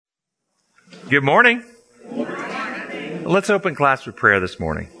Good morning. Let's open class with prayer this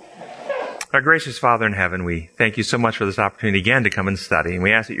morning. Our gracious Father in heaven, we thank you so much for this opportunity again to come and study. And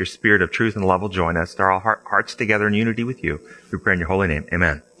we ask that your spirit of truth and love will join us, to our hearts together in unity with you. We pray in your holy name.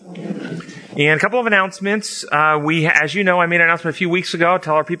 Amen. And a couple of announcements. As you know, I made an announcement a few weeks ago.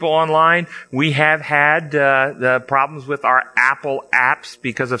 Tell our people online, we have had the problems with our Apple apps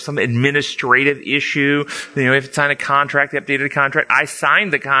because of some administrative issue. We have to sign a contract, the updated contract. I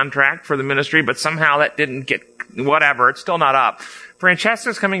signed the contract for the ministry, but somehow that didn't get whatever. It's still not up.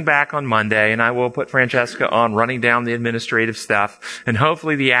 Francesca's coming back on Monday, and I will put Francesca on running down the administrative stuff, and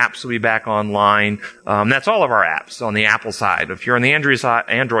hopefully the apps will be back online. That's all of our apps on the Apple side. If you're on the Android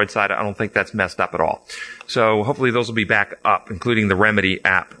side, I don't think that's messed up at all. So hopefully those will be back up, including the Remedy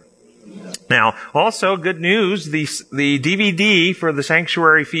app. Now, also good news, the DVD for the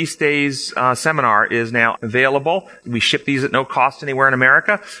Sanctuary Feast Days seminar is now available. We ship these at no cost anywhere in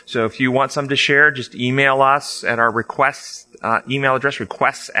America. So if you want some to share, just email us at our email address,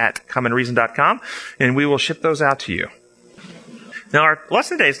 requests@comeandreason.com, and we will ship those out to you. Now, our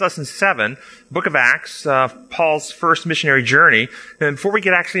lesson today is lesson 7, Book of Acts, Paul's first missionary journey. And before we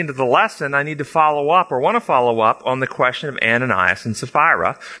get actually into the lesson, I need to want to follow up on the question of Ananias and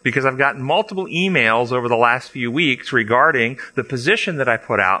Sapphira, because I've gotten multiple emails over the last few weeks regarding the position that I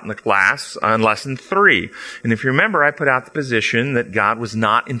put out in the class on lesson 3. And if you remember, I put out the position that God was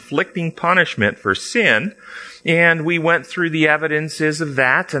not inflicting punishment for sin, and we went through the evidences of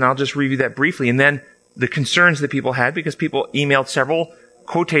that, and I'll just review that briefly, and then the concerns that people had, because people emailed several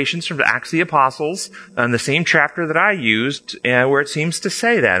quotations from the Acts of the Apostles on the same chapter that I used, where it seems to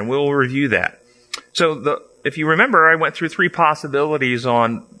say that, and we'll review that. So if you remember, I went through 3 possibilities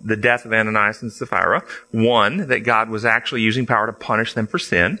on the death of Ananias and Sapphira. One, that God was actually using power to punish them for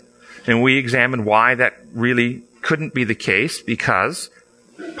sin, and we examined why that really couldn't be the case, because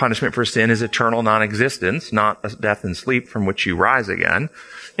punishment for sin is eternal non-existence, not a death and sleep from which you rise again.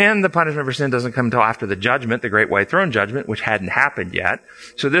 And the punishment for sin doesn't come until after the judgment, the great white throne judgment, which hadn't happened yet.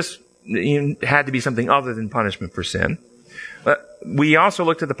 So this had to be something other than punishment for sin. But we also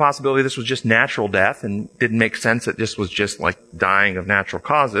looked at the possibility this was just natural death, and didn't make sense that this was just like dying of natural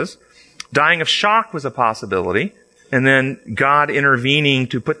causes. Dying of shock was a possibility, and then God intervening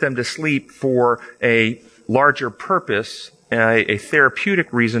to put them to sleep for a larger purpose, a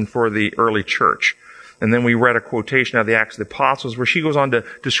therapeutic reason for the early church. And then we read a quotation out of the Acts of the Apostles where she goes on to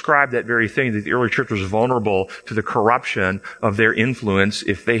describe that very thing, that the early church was vulnerable to the corruption of their influence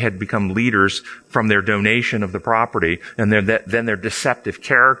if they had become leaders from their donation of the property, and then their deceptive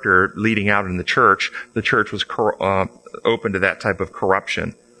character leading out in the church was open to that type of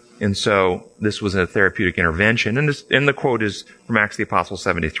corruption. And so this was a therapeutic intervention. And the quote is from Acts of the Apostles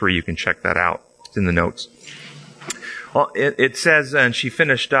 73. You can check that out. It's in the notes. Well, it says, and she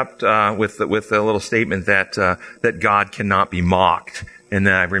finished up with a little statement that God cannot be mocked. And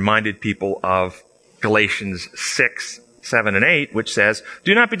then I reminded people of Galatians 6, 7, and 8, which says,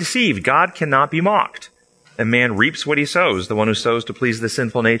 "Do not be deceived. God cannot be mocked. A man reaps what he sows. The one who sows to please the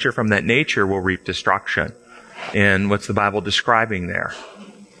sinful nature from that nature will reap destruction." And what's the Bible describing there?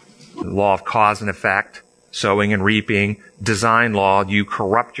 The law of cause and effect, sowing and reaping, design law. You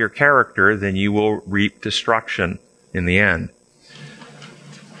corrupt your character, then you will reap destruction in the end.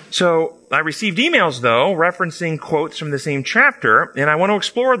 So I received emails, though, referencing quotes from the same chapter, and I want to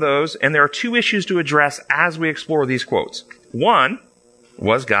explore those, and there are 2 issues to address as we explore these quotes. 1,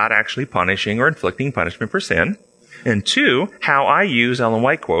 was God actually punishing or inflicting punishment for sin? And 2, how I use Ellen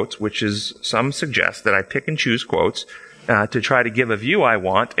White quotes, which is, some suggest that I pick and choose quotes to try to give a view I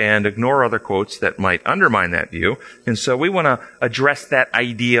want and ignore other quotes that might undermine that view. And so we want to address that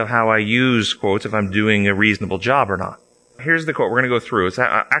idea of how I use quotes, if I'm doing a reasonable job or not. Here's the quote we're going to go through. It's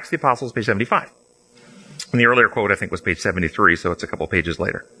Acts of the Apostles, page 75. And the earlier quote, I think, was page 73, so it's a couple pages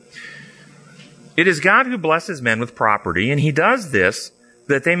later. "It is God who blesses men with property, and he does this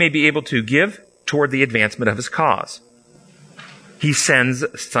that they may be able to give toward the advancement of his cause. He sends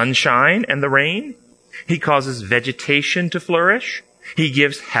sunshine and the rain. He causes vegetation to flourish. He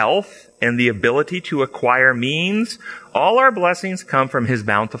gives health and the ability to acquire means. All our blessings come from his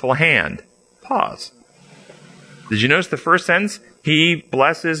bountiful hand." Pause. Did you notice the first sentence? He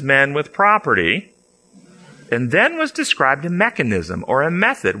blesses men with property. And then was described a mechanism or a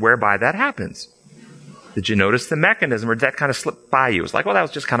method whereby that happens. Did you notice the mechanism, or did that kind of slip by you? It was like, well, that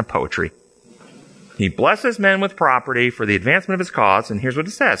was just kind of poetry. He blesses men with property for the advancement of his cause, and here's what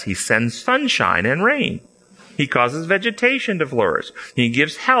it says. He sends sunshine and rain. He causes vegetation to flourish. He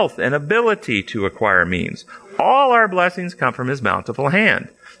gives health and ability to acquire means. All our blessings come from his bountiful hand.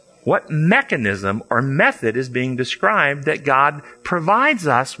 What mechanism or method is being described that God provides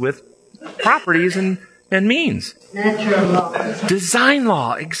us with properties and means. Natural law. Design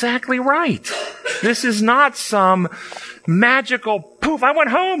law, exactly right. This is not some magical poof. I went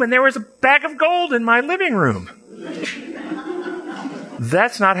home and there was a bag of gold in my living room.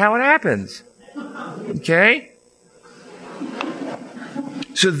 That's not how it happens. Okay?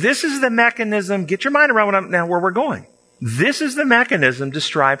 So this is the mechanism. Get your mind around where we're going. This is the mechanism to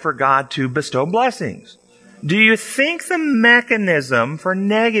strive for God to bestow blessings. Do you think the mechanism for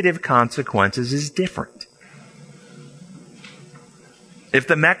negative consequences is different? If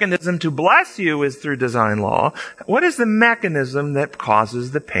the mechanism to bless you is through design law, what is the mechanism that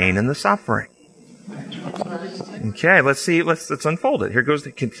causes the pain and the suffering? Okay, let's see. Let's unfold it. Here goes.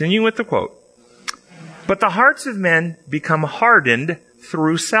 Continue with the quote. But the hearts of men become hardened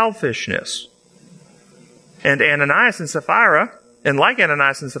through selfishness. And Ananias and Sapphira, and like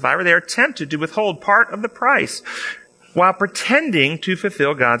Ananias and Sapphira, they are tempted to withhold part of the price while pretending to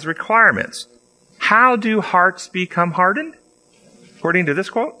fulfill God's requirements. How do hearts become hardened? According to this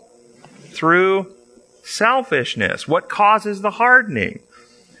quote, through selfishness. What causes the hardening?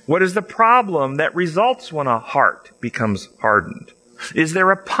 What is the problem that results when a heart becomes hardened? Is there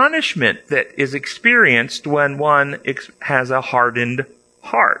a punishment that is experienced when one has a hardened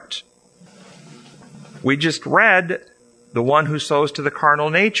heart? We just read the one who sows to the carnal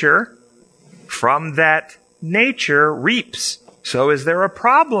nature, from that nature reaps. So is there a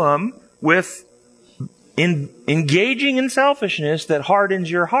problem with engaging in selfishness that hardens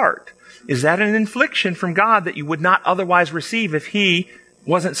your heart? Is that an infliction from God that you would not otherwise receive if He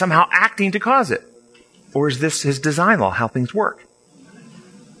wasn't somehow acting to cause it? Or is this His design law, how things work?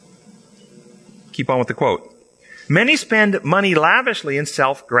 Keep on with the quote. Many spend money lavishly in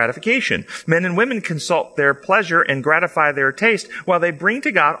self-gratification. Men and women consult their pleasure and gratify their taste while they bring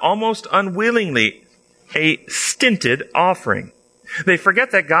to God almost unwillingly a stinted offering. They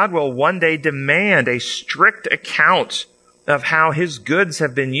forget that God will one day demand a strict account of how His goods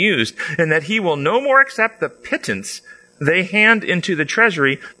have been used, and that He will no more accept the pittance they hand into the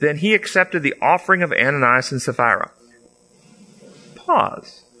treasury than He accepted the offering of Ananias and Sapphira.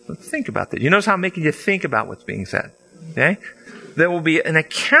 Pause. Let's think about that. You notice how I'm making you think about what's being said. Okay? There will be an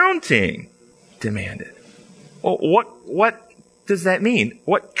accounting demanded. Well, what does that mean?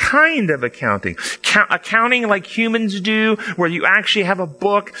 What kind of accounting? Accounting like humans do, where you actually have a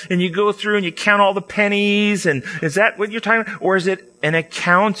book and you go through and you count all the pennies, and is that what you're talking about? Or is it an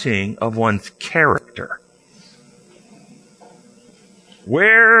accounting of one's character?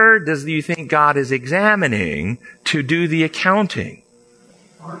 Where do you think God is examining to do the accounting?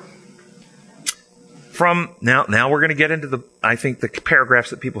 Now we're going to get into the paragraphs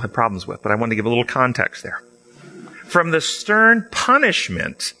that people have problems with, but I want to give a little context there. From the stern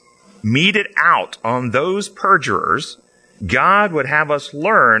punishment meted out on those perjurers, God would have us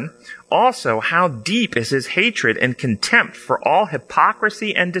learn also how deep is His hatred and contempt for all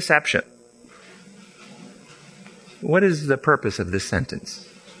hypocrisy and deception. What is the purpose of this sentence?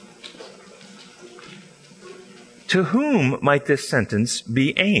 To whom might this sentence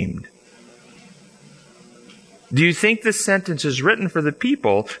be aimed? Do you think this sentence is written for the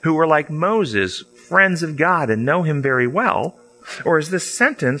people who were like Moses, friends of God and know Him very well? Or is this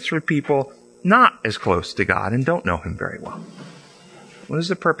sentence for people not as close to God and don't know Him very well? What is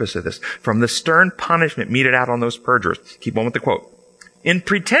the purpose of this? From the stern punishment meted out on those perjurers. Keep on with the quote. In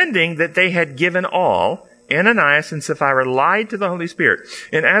pretending that they had given all, Ananias and Sapphira lied to the Holy Spirit,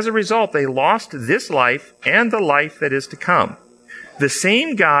 and as a result they lost this life and the life that is to come. The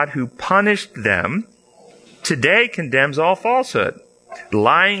same God who punished them today condemns all falsehood.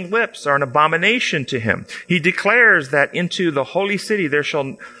 Lying lips are an abomination to Him. He declares that into the holy city there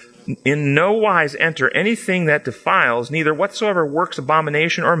shall in no wise enter anything that defiles, neither whatsoever works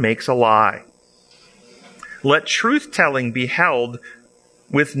abomination or makes a lie. Let truth-telling be held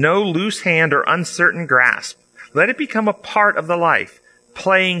with no loose hand or uncertain grasp. Let it become a part of the life,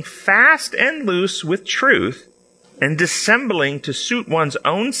 playing fast and loose with truth, and dissembling to suit one's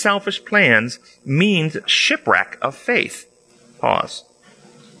own selfish plans means shipwreck of faith. Pause.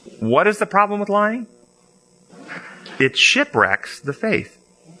 What is the problem with lying? It shipwrecks the faith.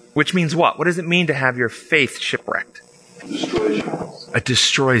 Which means what? What does it mean to have your faith shipwrecked? It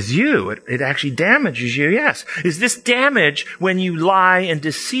destroys you. It actually damages you, yes. Is this damage when you lie and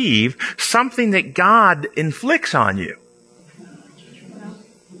deceive something that God inflicts on you?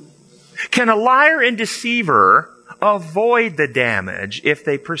 Can a liar and deceiver avoid the damage if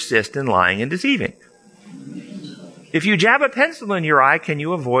they persist in lying and deceiving? If you jab a pencil in your eye, can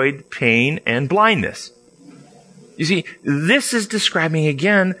you avoid pain and blindness? You see, this is describing,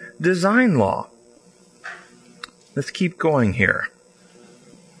 again, design law. Let's keep going here.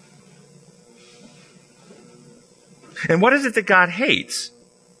 And what is it that God hates?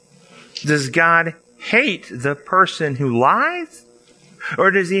 Does God hate the person who lies?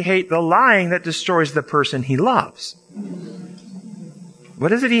 Or does he hate the lying that destroys the person he loves?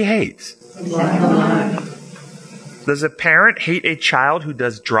 What is it he hates? Does a parent hate a child who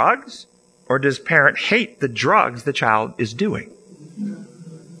does drugs? Or does parent hate the drugs the child is doing?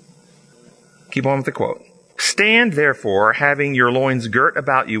 Keep on with the quote. Stand therefore, having your loins girt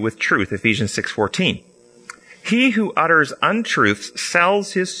about you with truth, Ephesians 6:14. He who utters untruths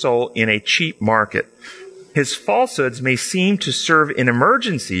sells his soul in a cheap market. His falsehoods may seem to serve in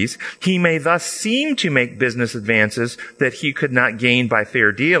emergencies. He may thus seem to make business advances that he could not gain by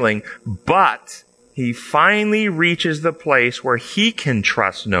fair dealing, but he finally reaches the place where he can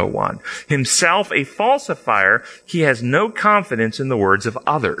trust no one. Himself a falsifier, he has no confidence in the words of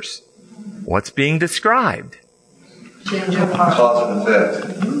others. What's being described? Cause and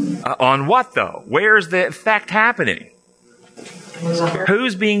effect. On what, though? Where's the effect happening?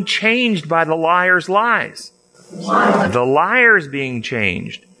 Who's being changed by the liar's lies? The liar's being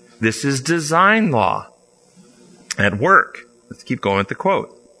changed. This is design law at work. Let's keep going with the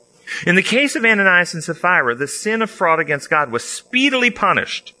quote. In the case of Ananias and Sapphira, the sin of fraud against God was speedily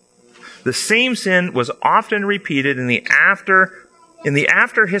punished. The same sin was often repeated in the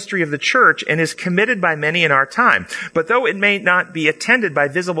after history of the church and is committed by many in our time. But though it may not be attended by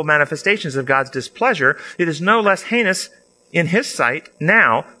visible manifestations of God's displeasure, it is no less heinous in his sight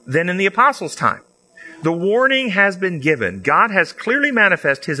now than in the apostles' time. The warning has been given. God has clearly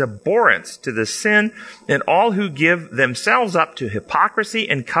manifested his abhorrence to the sin, and all who give themselves up to hypocrisy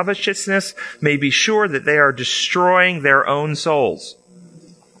and covetousness may be sure that they are destroying their own souls.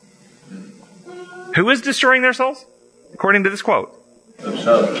 Who is destroying their souls? According to this quote.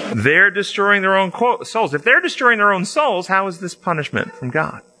 They're destroying their own souls. If they're destroying their own souls, how is this punishment from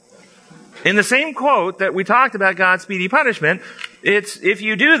God? In the same quote that we talked about God's speedy punishment, it's, if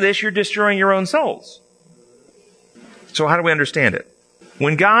you do this, you're destroying your own souls. So how do we understand it?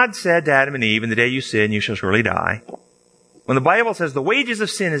 When God said to Adam and Eve, in the day you sin, you shall surely die. When the Bible says the wages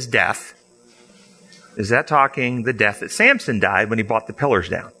of sin is death, is that talking the death that Samson died when he brought the pillars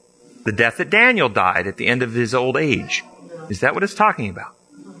down? The death that Daniel died at the end of his old age? Is that what it's talking about?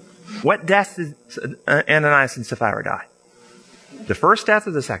 What death did Ananias and Sapphira die? The first death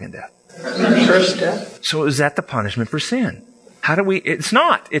or the second death? First death. So is that the punishment for sin? It's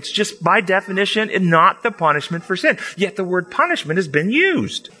not. It's just by definition not the punishment for sin. Yet the word punishment has been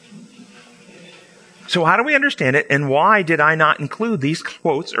used. So how do we understand it, and why did I not include these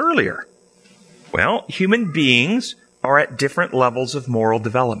quotes earlier? Well, human beings are at different levels of moral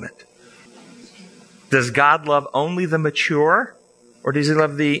development. Does God love only the mature, or does he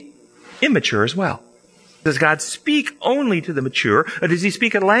love the immature as well? Does God speak only to the mature, or does he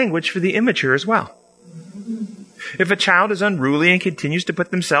speak a language for the immature as well? If a child is unruly and continues to put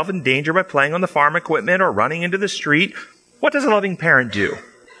themselves in danger by playing on the farm equipment or running into the street, what does a loving parent do?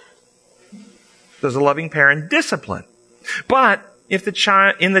 Does a loving parent discipline? But if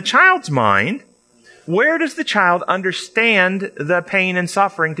in the child's mind, where does the child understand the pain and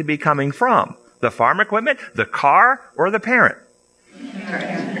suffering to be coming from? The farm equipment, the car, or the parent?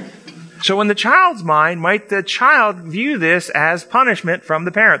 So in the child's mind, might the child view this as punishment from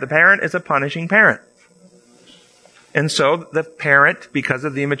the parent? The parent is a punishing parent. And so the parent, because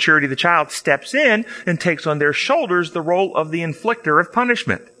of the immaturity of the child, steps in and takes on their shoulders the role of the inflictor of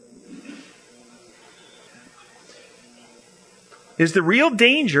punishment. Is the real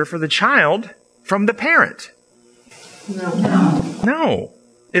danger for the child from the parent? No.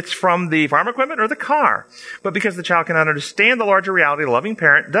 It's from the farm equipment or the car. But because the child cannot understand the larger reality, the loving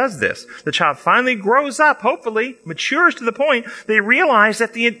parent does this. The child finally grows up, hopefully, matures to the point they realize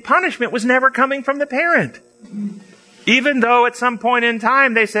that the punishment was never coming from the parent. Even though at some point in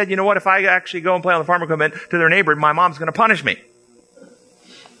time they said, you know what, if I actually go and play on the farm equipment to their neighbor, my mom's going to punish me.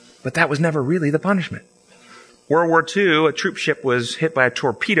 But that was never really the punishment. World War II, a troop ship was hit by a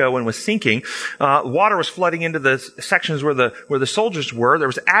torpedo and was sinking. Water was flooding into the sections where the soldiers were. There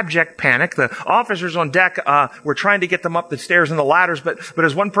was abject panic. The officers on deck were trying to get them up the stairs and the ladders, but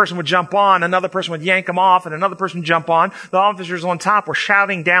as one person would jump on, another person would yank them off, and another person would jump on. The officers on top were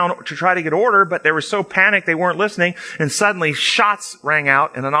shouting down to try to get order, but they were so panicked they weren't listening. And suddenly shots rang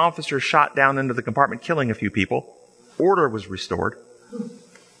out, and an officer shot down into the compartment, killing a few people. Order was restored,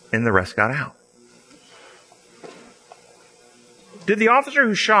 and the rest got out. Did the officer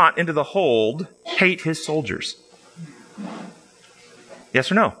who shot into the hold hate his soldiers?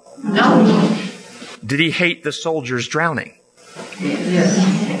 Yes or no? No. Did he hate the soldiers drowning?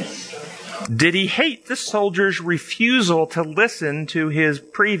 Yes. Did he hate the soldiers' refusal to listen to his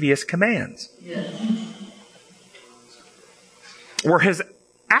previous commands? Yes. Were his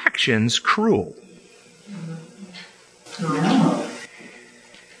actions cruel? No.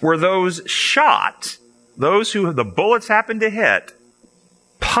 Were those shot, those who the bullets happened to hit,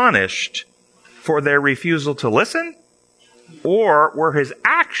 punished for their refusal to listen? Or were his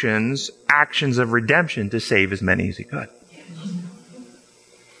actions actions of redemption to save as many as he could?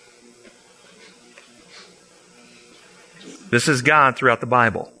 This is God throughout the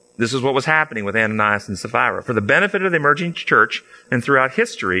Bible. This is what was happening with Ananias and Sapphira. For the benefit of the emerging church and throughout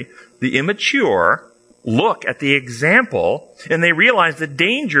history, the immature look at the example and they realize the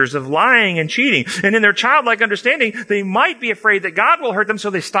dangers of lying and cheating. And in their childlike understanding, they might be afraid that God will hurt them, so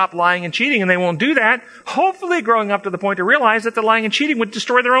they stop lying and cheating, and they won't do that. Hopefully growing up to the point to realize that the lying and cheating would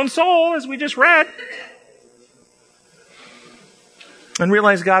destroy their own soul, as we just read. And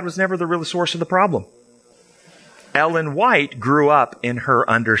realize God was never the real source of the problem. Ellen White grew up in her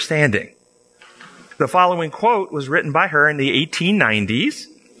understanding. The following quote was written by her in the 1890s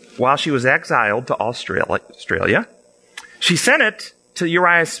while she was exiled to Australia. She sent it to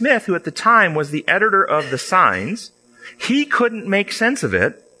Uriah Smith, who at the time was the editor of the Signs. He couldn't make sense of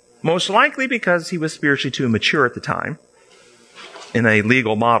it, most likely because he was spiritually too immature at the time, in a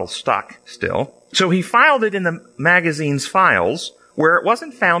legal model stuck still. So he filed it in the magazine's files, where it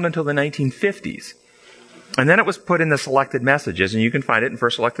wasn't found until the 1950s. And then it was put in the Selected Messages, and you can find it in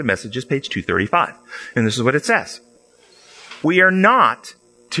First Selected Messages, page 235. And this is what it says. We are not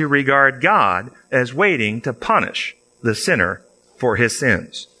to regard God as waiting to punish the sinner for his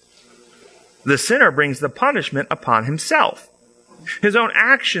sins. The sinner brings the punishment upon himself. His own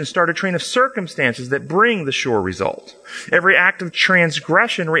actions start a train of circumstances that bring the sure result. Every act of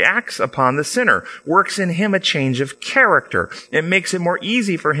transgression reacts upon the sinner, works in him a change of character, and makes it more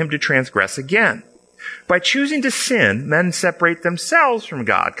easy for him to transgress again. By choosing to sin, men separate themselves from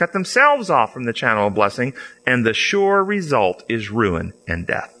God, cut themselves off from the channel of blessing, and the sure result is ruin and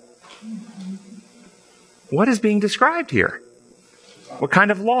death. What is being described here? What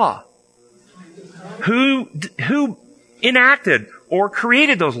kind of law? Who enacted or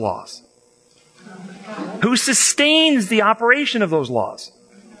created those laws? Who sustains the operation of those laws?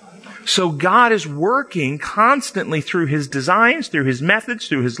 So God is working constantly through his designs, through his methods,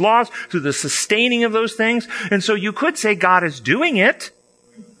 through his laws, through the sustaining of those things. And so you could say God is doing it,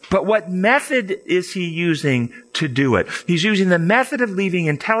 but what method is he using to do it? He's using the method of leaving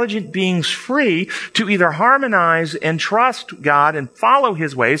intelligent beings free to either harmonize and trust God and follow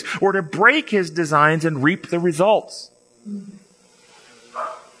his ways, or to break his designs and reap the results.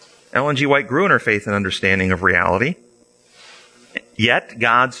 Ellen G. White grew in her faith and understanding of reality. Yet,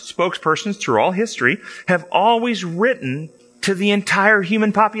 God's spokespersons through all history have always written to the entire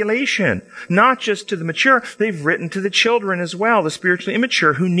human population, not just to the mature. They've written to the children as well, the spiritually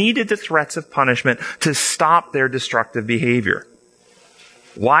immature, who needed the threats of punishment to stop their destructive behavior.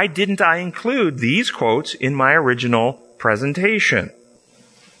 Why didn't I include these quotes in my original presentation?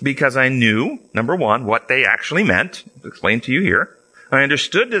 Because I knew, number one, what they actually meant. I'll explain to you here. I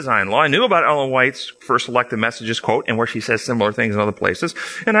understood design law. I knew about Ellen White's First Selected Messages quote, and where she says similar things in other places.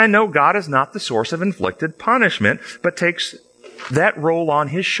 And I know God is not the source of inflicted punishment, but takes that role on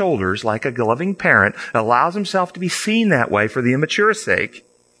his shoulders like a loving parent, allows himself to be seen that way for the immature's sake.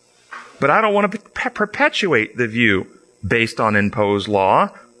 But I don't want to perpetuate the view based on imposed law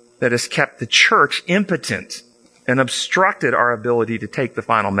that has kept the church impotent and obstructed our ability to take the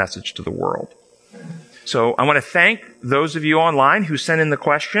final message to the world. So I want to thank those of you online who sent in the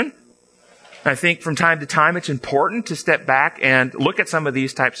question. I think from time to time it's important to step back and look at some of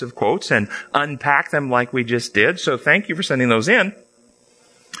these types of quotes and unpack them like we just did. So thank you for sending those in.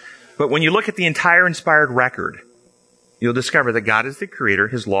 But when you look at the entire inspired record, you'll discover that God is the creator.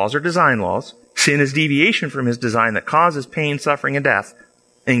 His laws are design laws. Sin is deviation from his design that causes pain, suffering, and death.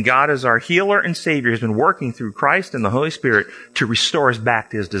 And God as our healer and Savior has been working through Christ and the Holy Spirit to restore us back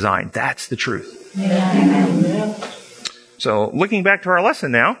to his design. That's the truth. Yeah. So looking back to our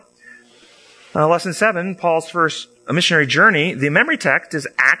lesson now, lesson 7, Paul's first missionary journey, the memory text is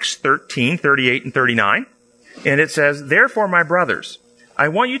Acts 13, 38 and 39. And it says, "Therefore, my brothers, I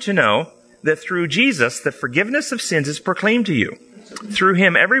want you to know that through Jesus, the forgiveness of sins is proclaimed to you. Through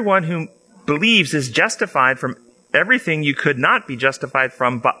him, everyone who believes is justified from everything you could not be justified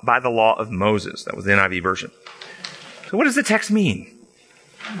from by the law of Moses." That was the NIV version. So what does the text mean?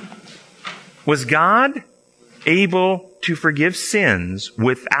 Was God able to forgive sins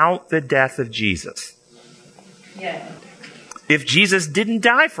without the death of Jesus? Yeah. If Jesus didn't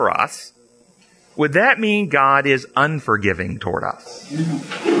die for us, would that mean God is unforgiving toward us?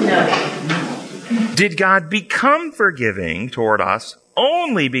 No. Did God become forgiving toward us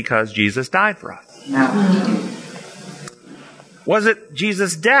only because Jesus died for us? No. Was it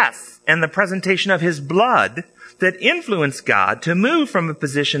Jesus' death and the presentation of his blood that influenced God to move from a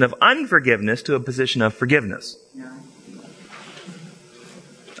position of unforgiveness to a position of forgiveness?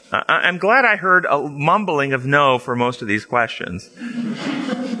 I'm glad I heard a mumbling of no for most of these questions.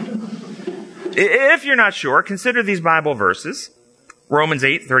 If you're not sure, consider these Bible verses. Romans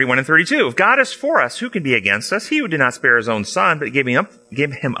 8:31 and 32. If God is for us, who can be against us? He who did not spare his own son, but gave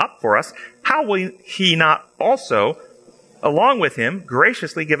him up for us, how will he not also, along with him,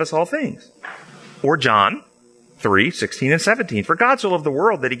 graciously give us all things? Or John 3:16 and 17. For God so loved the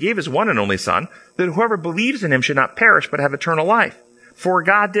world that he gave his one and only Son, that whoever believes in him should not perish, but have eternal life. For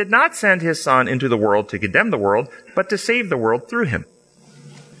God did not send his Son into the world to condemn the world, but to save the world through him.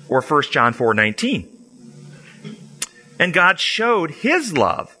 Or 1 John 4:19. And God showed his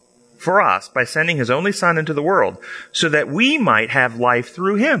love for us by sending his only Son into the world, so that we might have life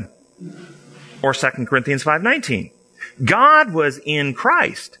through him. Or 2 Corinthians 5:19. God was in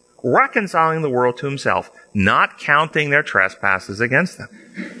Christ, reconciling the world to himself, not counting their trespasses against them.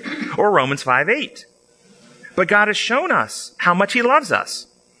 Or Romans 5:8. But God has shown us how much he loves us,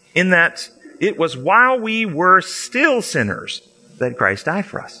 in that it was while we were still sinners that Christ died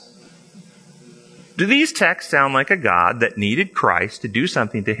for us. Do these texts sound like a God that needed Christ to do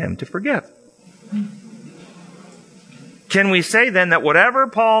something to him to forgive? Can we say then that whatever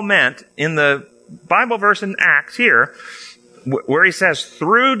Paul meant in the Bible verse in Acts here, where he says,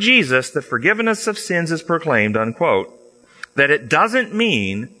 through Jesus, the forgiveness of sins is proclaimed, unquote, that it doesn't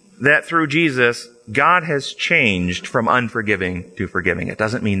mean that through Jesus, God has changed from unforgiving to forgiving? It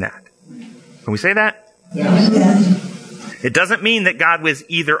doesn't mean that. Can we say that? Yes. It doesn't mean that God was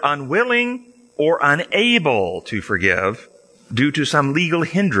either unwilling or unable to forgive due to some legal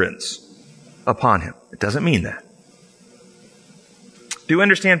hindrance upon him. It doesn't mean that. Do you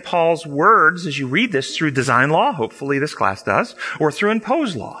understand Paul's words as you read this through design law? Hopefully this class does. Or through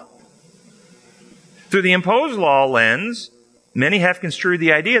imposed law. Through the imposed law lens, many have construed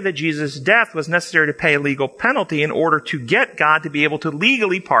the idea that Jesus' death was necessary to pay a legal penalty in order to get God to be able to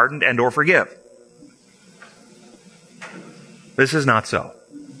legally pardon and or forgive. This is not so.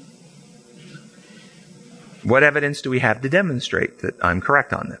 What evidence do we have to demonstrate that I'm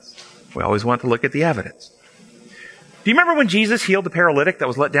correct on this? We always want to look at the evidence. Do you remember when Jesus healed the paralytic that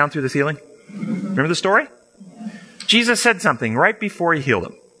was let down through the ceiling? Remember the story? Jesus said something right before he healed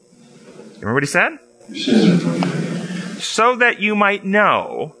him. You remember what he said? So that you might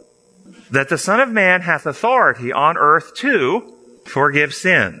know that the Son of Man hath authority on earth to forgive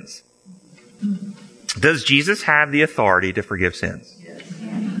sins. Does Jesus have the authority to forgive sins?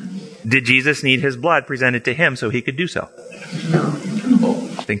 Did Jesus need his blood presented to him so he could do so? No.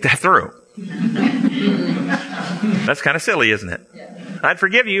 Think that through. That's kind of silly, isn't it? I'd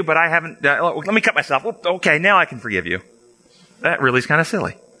forgive you, but I haven't... let me cut myself. Okay, now I can forgive you. That really is kind of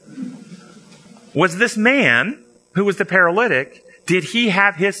silly. Was this man, who was the paralytic, did he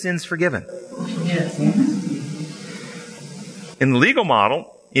have his sins forgiven? Yes. In the legal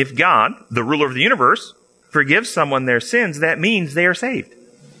model, if God, the ruler of the universe, forgives someone their sins, that means they are saved.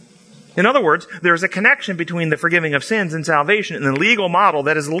 In other words, there is a connection between the forgiving of sins and salvation in the legal model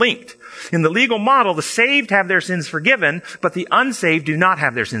that is linked. In the legal model, the saved have their sins forgiven, but the unsaved do not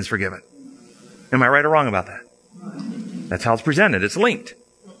have their sins forgiven. Am I right or wrong about that? That's how it's presented. It's linked.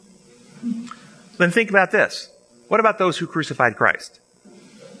 Then think about this. What about those who crucified Christ?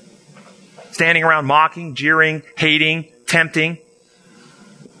 Standing around mocking, jeering, hating, tempting.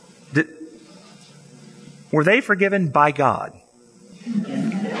 Were they forgiven by God?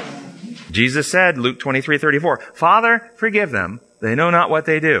 Jesus said, Luke 23:34, Father, forgive them. They know not what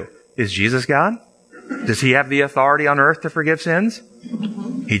they do. Is Jesus God? Does he have the authority on earth to forgive sins?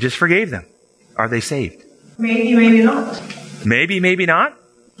 He just forgave them. Are they saved? Maybe, maybe not. Maybe, maybe not.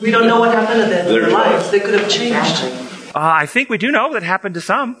 We don't know what happened to their lives. They could have changed. I think we do know that happened to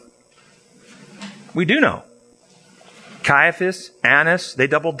some. We do know. Caiaphas, Annas, they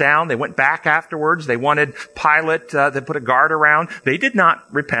doubled down. They went back afterwards. They wanted Pilate to put a guard around. They did not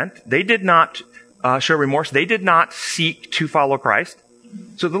repent. They did not show remorse. They did not seek to follow Christ.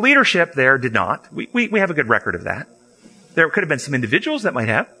 So the leadership there did not. We have a good record of that. There could have been some individuals that might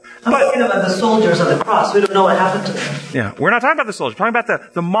have. I'm talking about the soldiers on the cross. We don't know what happened to them. Yeah, we're not talking about the soldiers. We're talking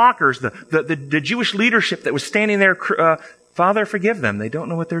about the mockers, the Jewish leadership that was standing there. Father, forgive them. They don't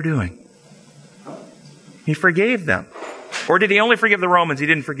know what they're doing. He forgave them. Or did he only forgive the Romans? He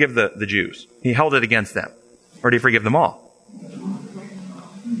didn't forgive the Jews. He held it against them. Or did he forgive them all?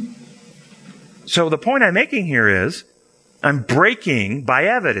 So the point I'm making here is, I'm breaking, by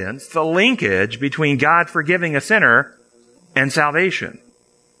evidence, the linkage between God forgiving a sinner and salvation.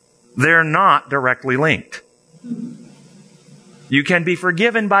 They're not directly linked. You can be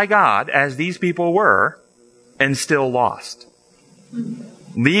forgiven by God, as these people were, and still lost.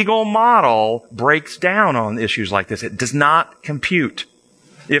 Legal model breaks down on issues like this. It does not compute.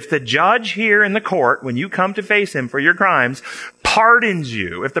 If the judge here in the court, when you come to face him for your crimes, pardons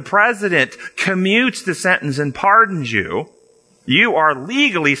you, if the president commutes the sentence and pardons you, you are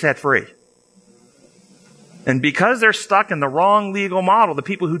legally set free. And because they're stuck in the wrong legal model, the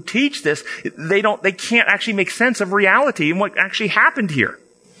people who teach this, they can't actually make sense of reality and what actually happened here.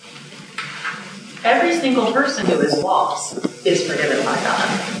 Every single person who is lost is forgiven by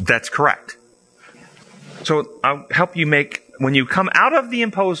God. That's correct. So I'll help you when you come out of the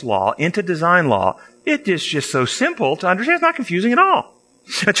imposed law into design law, it is just so simple to understand. It's not confusing at all.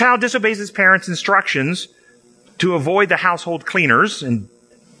 A child disobeys his parents' instructions to avoid the household cleaners and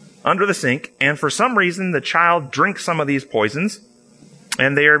under the sink, and for some reason the child drinks some of these poisons,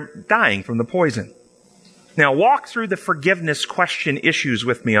 and they are dying from the poison. Now walk through the forgiveness question issues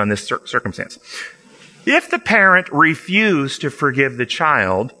with me on this circumstance. If the parent refused to forgive the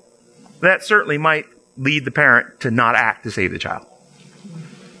child, that certainly might lead the parent to not act to save the child.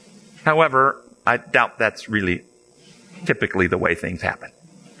 However, I doubt that's really typically the way things happen.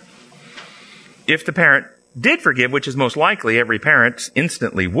 If the parent did forgive, which is most likely every parent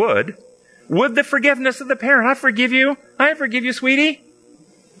instantly would the forgiveness of the parent, I forgive you, sweetie,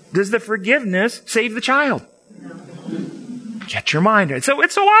 does the forgiveness save the child? Get your mind right. So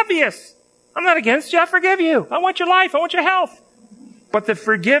it's so obvious. I'm not against you. I forgive you. I want your life. I want your health. But the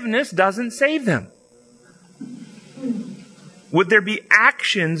forgiveness doesn't save them. Would there be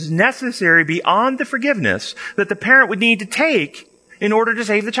actions necessary beyond the forgiveness that the parent would need to take in order to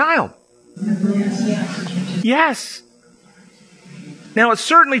save the child? Yes. Now, it's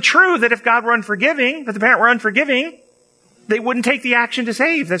certainly true that if God were unforgiving, if the parent were unforgiving, they wouldn't take the action to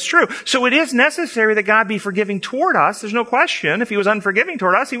save. That's true. So it is necessary that God be forgiving toward us. There's no question. If he was unforgiving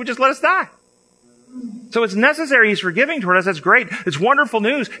toward us, he would just let us die. So it's necessary he's forgiving toward us. That's great. It's wonderful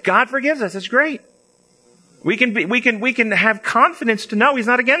news. God forgives us. That's great. We can have confidence to know he's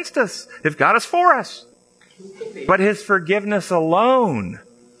not against us if God is for us. But his forgiveness alone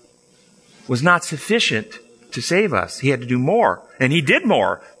was not sufficient to save us. He had to do more. And he did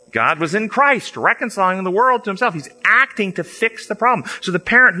more. God was in Christ, reconciling the world to himself. He's acting to fix the problem. So the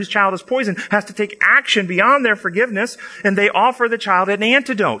parent whose child is poisoned has to take action beyond their forgiveness, and they offer the child an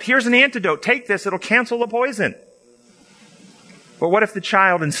antidote. Here's an antidote. Take this. It'll cancel the poison. But what if the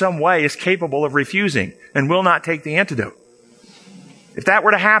child in some way is capable of refusing and will not take the antidote? If that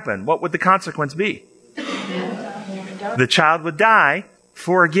were to happen, what would the consequence be? The child would die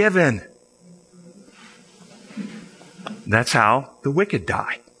forgiven. That's how the wicked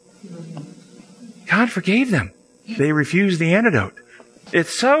die. God forgave them. They refused the antidote.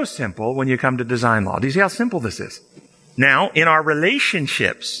 It's so simple when you come to design law. Do you see how simple this is? Now, in our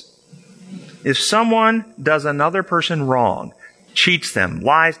relationships, if someone does another person wrong, cheats them,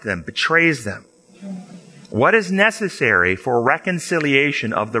 lies to them, betrays them, what is necessary for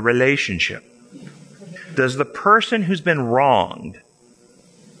reconciliation of the relationship? Does the person who's been wronged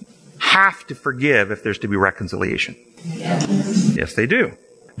have to forgive if there's to be reconciliation? Yes, they do.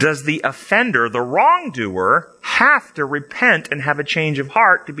 Does the offender, the wrongdoer, have to repent and have a change of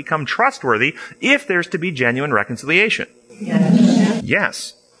heart to become trustworthy if there's to be genuine reconciliation?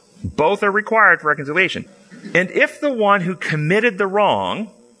 Yes. Both are required for reconciliation. And if the one who committed the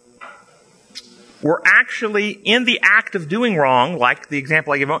wrong were actually in the act of doing wrong, like the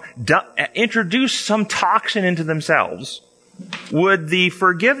example I gave, introduce some toxin into themselves, would the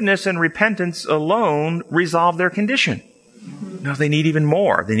forgiveness and repentance alone resolve their condition? No, they need even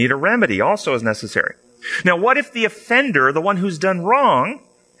more. They need a remedy also as necessary. Now, what if the offender, the one who's done wrong,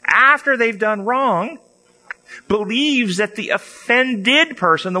 after they've done wrong, believes that the offended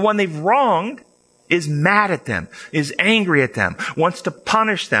person, the one they've wronged, is mad at them, is angry at them, wants to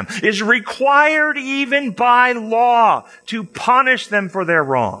punish them, is required even by law to punish them for their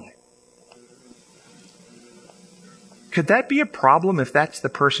wrong? Could that be a problem if that's the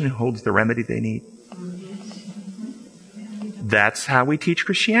person who holds the remedy they need? That's how we teach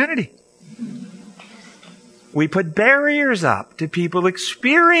Christianity. We put barriers up to people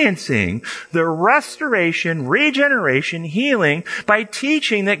experiencing the restoration, regeneration, healing by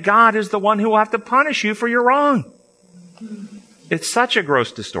teaching that God is the one who will have to punish you for your wrong. It's such a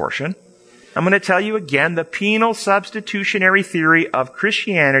gross distortion. I'm going to tell you again, the penal substitutionary theory of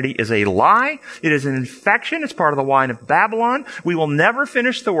Christianity is a lie. It is an infection. It's part of the wine of Babylon. We will never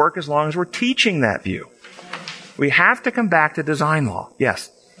finish the work as long as we're teaching that view. We have to come back to design law. Yes?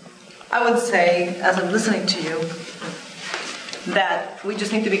 I would say, as I'm listening to you, that we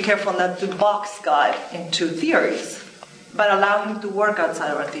just need to be careful not to box God into theories. but allow him to work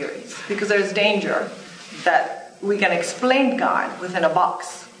outside of our theories. Because there's danger that we can explain God within a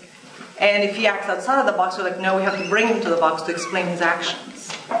box. And if he acts outside of the box, we're like, no, we have to bring him to the box to explain his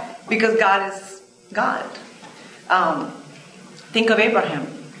actions. Because God is God. Think of Abraham.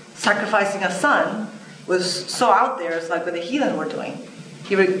 Sacrificing a son was so out there, it's like what the heathen were doing.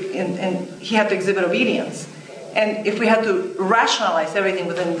 He had to exhibit obedience. And if we had to rationalize everything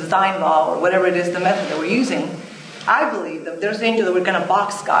within design law or whatever it is, the method that we're using, I believe that there's danger that we're going to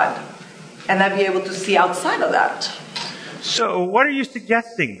box God and not be able to see outside of that. So what are you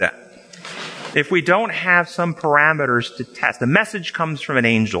suggesting then? If we don't have some parameters to test, the message comes from an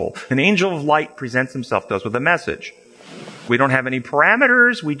angel. An angel of light presents himself to us with a message. We don't have any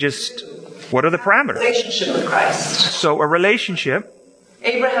parameters. What are the parameters? Relationship with Christ. So a relationship.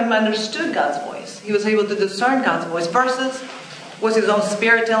 Abraham understood God's voice. He was able to discern God's voice. Versus, was his own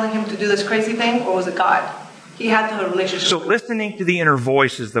spirit telling him to do this crazy thing, or was it God? He had to have a relationship. So listening to the inner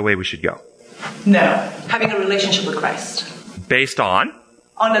voice is the way we should go. No. Having a relationship with Christ. Based on?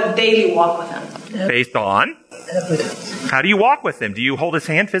 On a daily walk with him. Based on? How do you walk with him? Do you hold his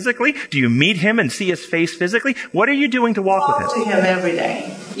hand physically? Do you meet him and see his face physically? What are you doing to walk with him? Talk to him every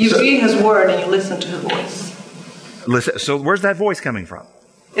day. You read his word and you listen to his voice. Listen. So where's that voice coming from?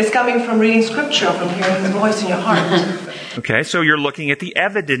 It's coming from reading scripture, from hearing his voice in your heart. Okay, so you're looking at the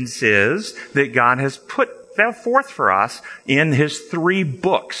evidences that God has put forth for us in his 3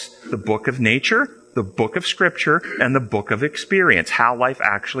 books. The book of nature, the book of scripture, and the book of experience, how life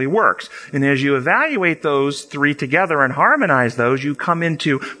actually works. And as you evaluate those 3 together and harmonize those, you come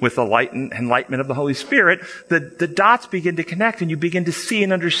into, with the light and enlightenment of the Holy Spirit, the dots begin to connect and you begin to see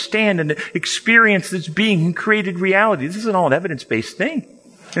and understand and experience this being and created reality. This isn't all an evidence-based thing.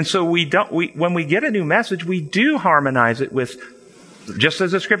 And so when we get a new message, we do harmonize it with, just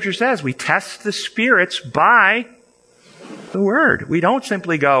as the scripture says, we test the spirits by the word. We don't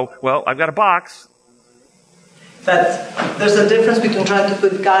simply go, well, I've got a box. That there's a difference between trying to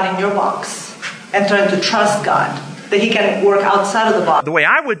put God in your box and trying to trust God, that he can work outside of the box. The way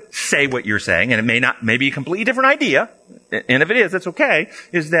I would say what you're saying, and it may be a completely different idea, and if it is, that's okay,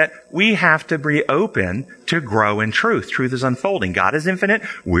 is that we have to be open to grow in truth. Truth is unfolding. God is infinite.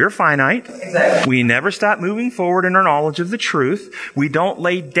 We're finite. Exactly. We never stop moving forward in our knowledge of the truth. We don't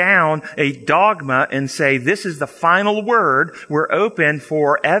lay down a dogma and say, this is the final word. We're open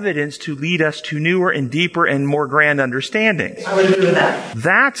for evidence to lead us to newer and deeper and more grand understandings. I would agree with that.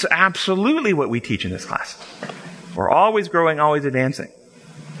 That's absolutely what we teach in this class. We're always growing, always advancing.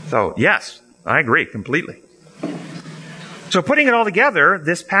 So, yes, I agree completely. So putting it all together,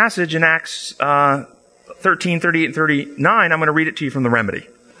 this passage in Acts 13, 38, and 39, I'm going to read it to you from the Remedy.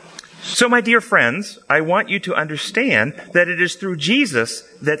 So, my dear friends, I want you to understand that it is through Jesus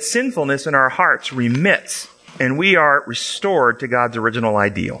that sinfulness in our hearts remits, and we are restored to God's original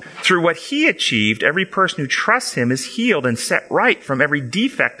ideal. Through what he achieved, every person who trusts him is healed and set right from every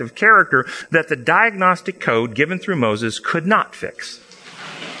defect of character that the diagnostic code given through Moses could not fix.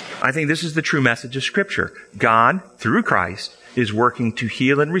 I think this is the true message of Scripture. God, through Christ, is working to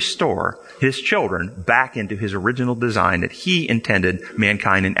heal and restore his children back into his original design that he intended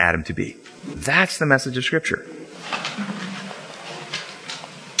mankind and Adam to be. That's the message of Scripture.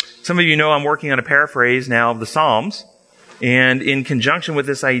 Some of you know I'm working on a paraphrase now of the Psalms, and in conjunction with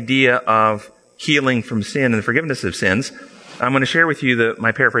this idea of healing from sin and the forgiveness of sins, I'm going to share with you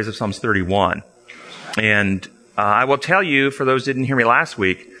my paraphrase of Psalms 31. And I will tell you, for those who didn't hear me last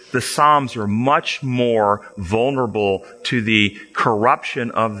week, the Psalms are much more vulnerable to the corruption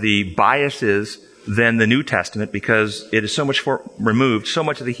of the biases than the New Testament, because it is so much removed, so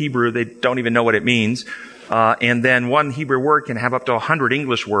much of the Hebrew, they don't even know what it means. And then one Hebrew word can have up to 100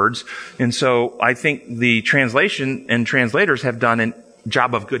 English words. And so I think the translation and translators have done a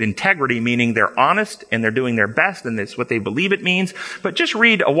job of good integrity, meaning they're honest and they're doing their best and it's what they believe it means. But just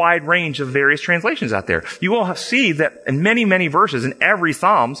read a wide range of various translations out there. You will see that in many, many verses, in every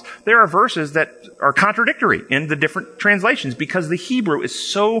Psalms, there are verses that are contradictory in the different translations because the Hebrew is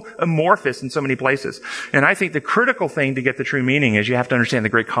so amorphous in so many places. And I think the critical thing to get the true meaning is you have to understand the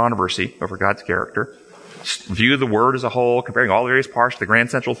great controversy over God's character. View the word as a whole, comparing all the various parts to the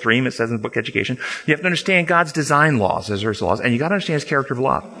grand central theme, it says in the book Education. You have to understand God's design laws as his laws, and you got to understand his character of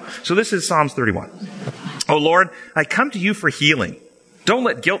love. So this is Psalms 31. Oh Lord, I come to you for healing. Don't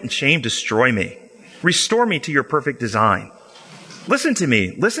let guilt and shame destroy me. Restore me to your perfect design. Listen to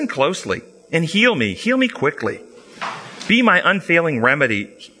me, listen closely, and heal me quickly. Be my unfailing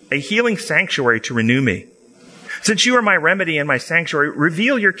remedy, a healing sanctuary to renew me. Since you are my remedy and my sanctuary,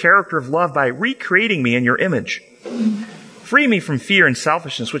 reveal your character of love by recreating me in your image. Free me from fear and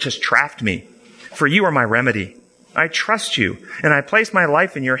selfishness, which has trapped me, for you are my remedy. I trust you, and I place my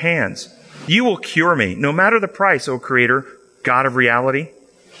life in your hands. You will cure me, no matter the price, O Creator, God of reality.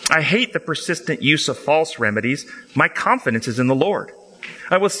 I hate the persistent use of false remedies. My confidence is in the Lord.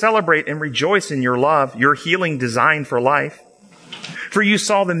 I will celebrate and rejoice in your love, your healing design for life. For you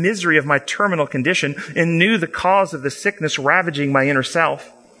saw the misery of my terminal condition and knew the cause of the sickness ravaging my inner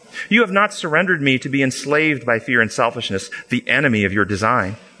self. You have not surrendered me to be enslaved by fear and selfishness, the enemy of your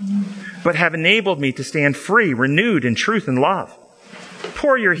design, but have enabled me to stand free, renewed in truth and love.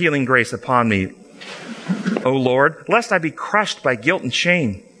 Pour your healing grace upon me, O Lord, lest I be crushed by guilt and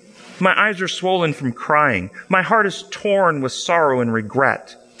shame. My eyes are swollen from crying. My heart is torn with sorrow and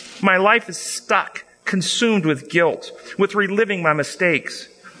regret. My life is stuck, consumed with guilt, with reliving my mistakes.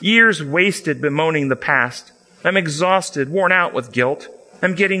 Years wasted bemoaning the past. I'm exhausted, worn out with guilt.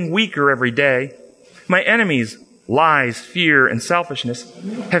 I'm getting weaker every day. My enemies, lies, fear, and selfishness,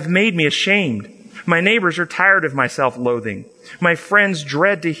 have made me ashamed. My neighbors are tired of my self-loathing. My friends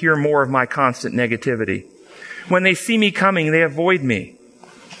dread to hear more of my constant negativity. When they see me coming, they avoid me.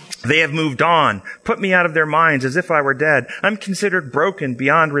 They have moved on, put me out of their minds as if I were dead. I'm considered broken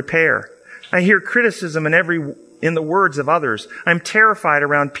beyond repair. I hear criticism in the words of others. I'm terrified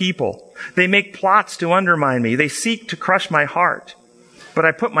around people. They make plots to undermine me. They seek to crush my heart. But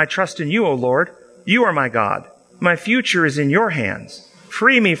I put my trust in you, O Lord. You are my God. My future is in your hands.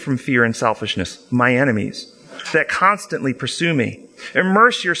 Free me from fear and selfishness, my enemies, that constantly pursue me.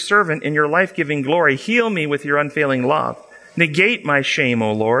 Immerse your servant in your life-giving glory. Heal me with your unfailing love. Negate my shame,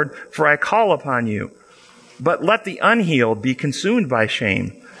 O Lord, for I call upon you. But let the unhealed be consumed by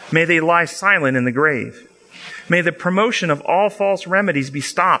shame. May they lie silent in the grave. May the promotion of all false remedies be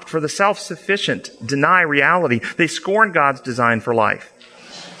stopped, for the self-sufficient deny reality. They scorn God's design for life.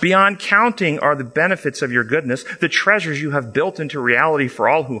 Beyond counting are the benefits of your goodness, the treasures you have built into reality for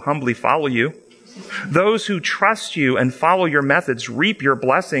all who humbly follow you. Those who trust you and follow your methods reap your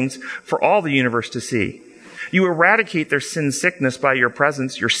blessings for all the universe to see. You eradicate their sin sickness by your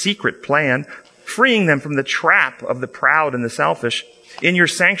presence, your secret plan, freeing them from the trap of the proud and the selfish. In your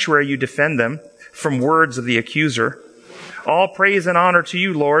sanctuary you defend them from words of the accuser. All praise and honor to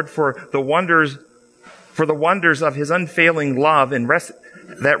you, Lord, for the wonders of his unfailing love and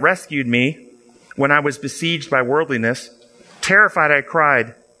that rescued me when I was besieged by worldliness. Terrified, I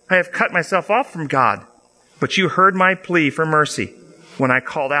cried, I have cut myself off from God. But you heard my plea for mercy when I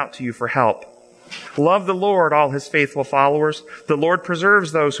called out to you for help. Love the Lord, all his faithful followers. The Lord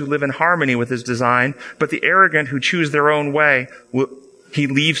preserves those who live in harmony with his design, but the arrogant who choose their own way, he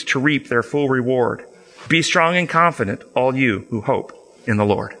leaves to reap their full reward. Be strong and confident, all you who hope in the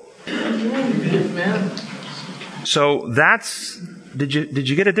Lord. Amen. So did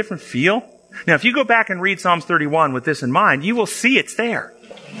you get a different feel? Now, if you go back and read Psalms 31 with this in mind, you will see it's there.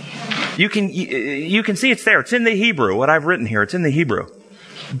 You can see it's there. It's in the Hebrew, what I've written here. It's in the Hebrew.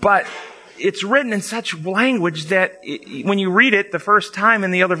 But it's written in such language that when you read it the first time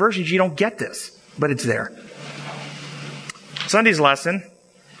in the other versions, you don't get this. But it's there. Sunday's lesson.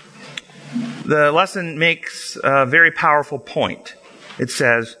 The lesson makes a very powerful point. It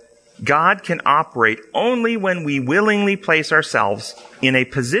says, God can operate only when we willingly place ourselves in a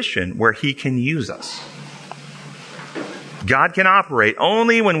position where he can use us. God can operate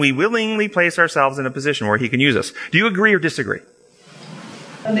only when we willingly place ourselves in a position where he can use us. Do you agree or disagree?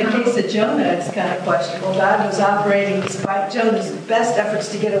 In the case of Jonah, it's kind of questionable. God was operating despite Jonah's best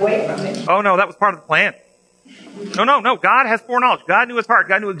efforts to get away from him. Oh, no, that was part of the plan. No. God has foreknowledge. God knew his heart.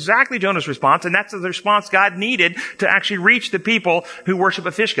 God knew exactly Jonah's response, and that's the response God needed to actually reach the people who worship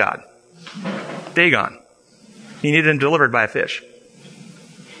a fish god, Dagon. He needed him delivered by a fish.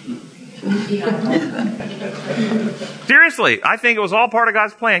 Seriously, I think it was all part of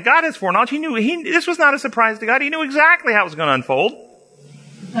God's plan. God has foreknowledge. He knew this was not a surprise to God. He knew exactly how it was going to unfold.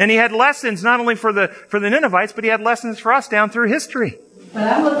 And he had lessons not only for the Ninevites, but he had lessons for us down through history. But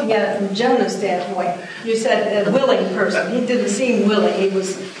I'm looking at it from Jonah's standpoint. You said a willing person. He didn't seem willing. He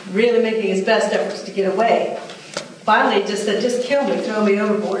was really making his best efforts to get away. Finally, he just said, just kill me, throw me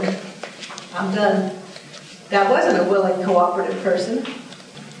overboard. I'm done. That wasn't a willing, cooperative person.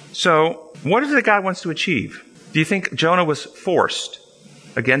 So, what is it God wants to achieve? Do you think Jonah was forced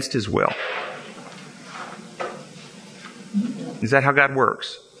against his will? Is that how God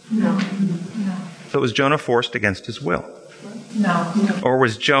works? No. So was Jonah forced against his will? No. Or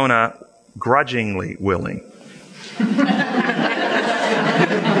was Jonah grudgingly willing?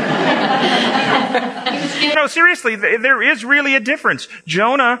 No, seriously, there is really a difference.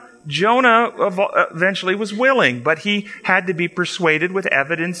 Jonah eventually was willing, but he had to be persuaded with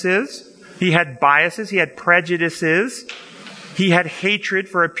evidences. He had biases. He had prejudices. He had hatred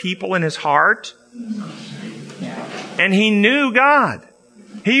for a people in his heart. And he knew God.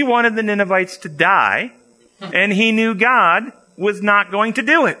 He wanted the Ninevites to die, and he knew God was not going to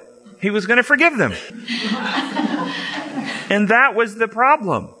do it. He was going to forgive them. And that was the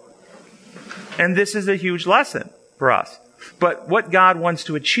problem. And this is a huge lesson for us. But what God wants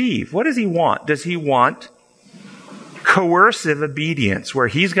to achieve, what does he want? Does he want coercive obedience, where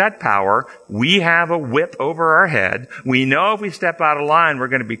he's got power, we have a whip over our head, we know if we step out of line we're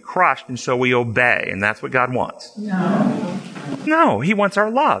going to be crushed, and so we obey, and that's what God wants? No, he wants our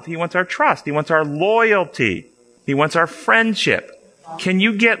love, he wants our trust, he wants our loyalty, he wants our friendship. Can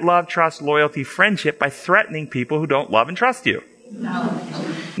you get love, trust, loyalty, friendship by threatening people who don't love and trust you?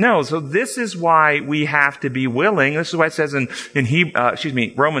 No, so this is why we have to be willing. This is why it says in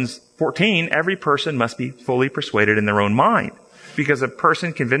Romans 14, every person must be fully persuaded in their own mind. Because a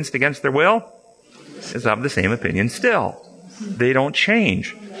person convinced against their will is of the same opinion still. They don't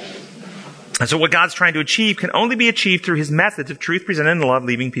change. And so what God's trying to achieve can only be achieved through his methods of truth presented in love,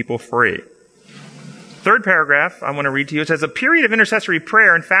 leaving people free. Third paragraph I want to read to you. It says, a period of intercessory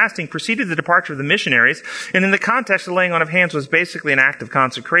prayer and fasting preceded the departure of the missionaries, and in the context, the laying on of hands was basically an act of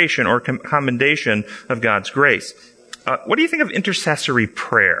consecration or commendation of God's grace. What do you think of intercessory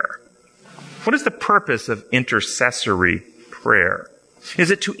prayer? What is the purpose of intercessory prayer?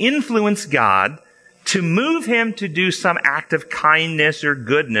 Is it to influence God, to move him to do some act of kindness or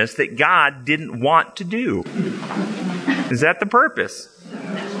goodness that God didn't want to do? Is that the purpose?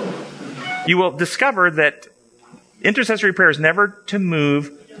 You will discover that intercessory prayer is never to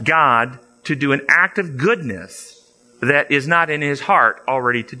move God to do an act of goodness that is not in his heart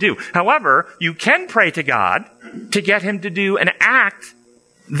already to do. However, you can pray to God to get him to do an act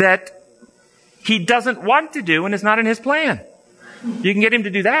that he doesn't want to do and is not in his plan. You can get him to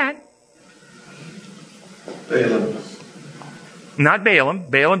do that. Balaam. Not Balaam.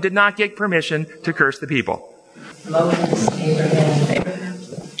 Balaam did not get permission to curse the people. Moses, Abraham.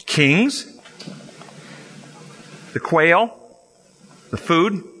 Kings, the quail, the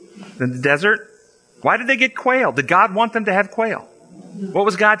food in the desert. Why did they get quail? Did God want them to have quail? What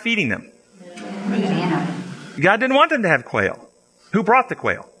was God feeding them? God didn't want them to have quail. Who brought the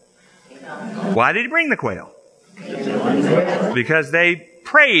quail? Why did he bring the quail? Because they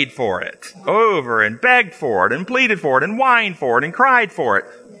prayed for it over and begged for it and pleaded for it and whined for it and cried for it.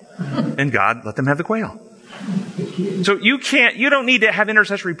 And God let them have the quail. So you don't need to have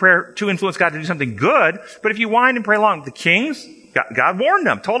intercessory prayer to influence God to do something good, but if you whine and pray along, the kings, God warned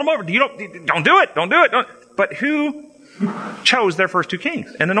them, told them over, don't do it. But who chose their first two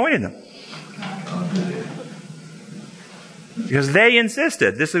kings and anointed them? Because they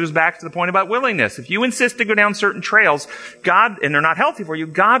insisted. This goes back to the point about willingness. If you insist to go down certain trails, God, and they're not healthy for you,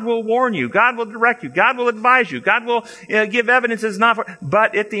 God will warn you. God will direct you. God will advise you. God will give evidence it's not for.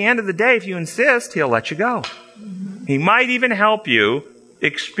 But at the end of the day, if you insist, he'll let you go. He might even help you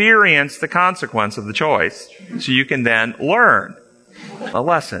experience the consequence of the choice so you can then learn a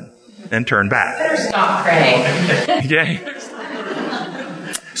lesson and turn back. Better stop praying. Okay?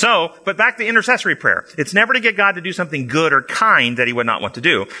 So, but back to intercessory prayer. It's never to get God to do something good or kind that he would not want to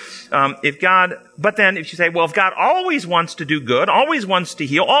do. But then if you say, well, if God always wants to do good, always wants to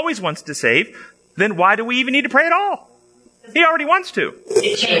heal, always wants to save, then why do we even need to pray at all? He already wants to.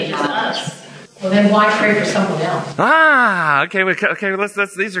 It changes us. Well, then why pray for someone else? Okay.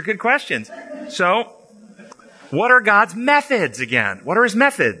 These are good questions. So, what are God's methods again? What are his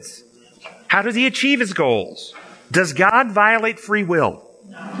methods? How does he achieve his goals? Does God violate free will?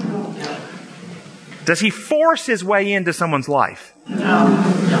 No. Does he force his way into someone's life? No.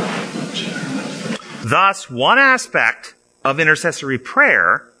 Thus, one aspect of intercessory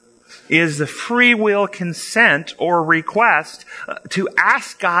prayer is the free will consent or request to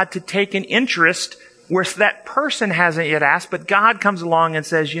ask God to take an interest where that person hasn't yet asked, but God comes along and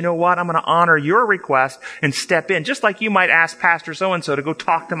says, you know what, I'm going to honor your request and step in. Just like you might ask Pastor so-and-so to go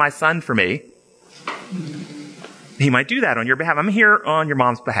talk to my son for me. He might do that on your behalf. I'm here on your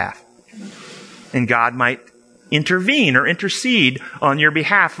mom's behalf. And God might intervene or intercede on your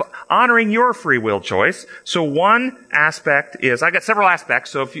behalf, honoring your free will choice. So one aspect is, I got several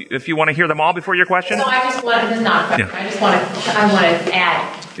aspects, so if you want to hear them all before your question. So I just want to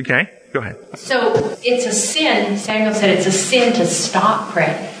add. Okay, go ahead. So it's a sin, Samuel said it's a sin to stop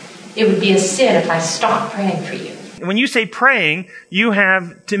praying. It would be a sin if I stopped praying for you. When you say praying, you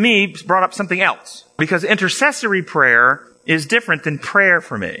have, to me, brought up something else. Because intercessory prayer is different than prayer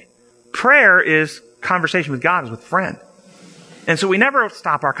for me. Prayer is conversation with God as with a friend. And so we never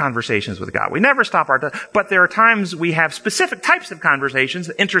stop our conversations with God. We never stop but there are times we have specific types of conversations,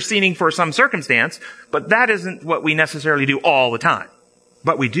 interceding for some circumstance, but that isn't what we necessarily do all the time.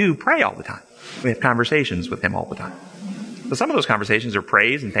 But we do pray all the time. We have conversations with him all the time. So some of those conversations are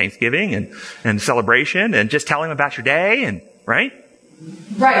praise and thanksgiving and celebration and just telling him about your day, and right?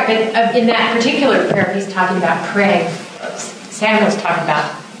 Right, but in that particular prayer, he's talking about praying. Samuel's talking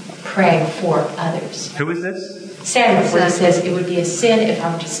about praying for others. Who is this? Samuel says it would be a sin if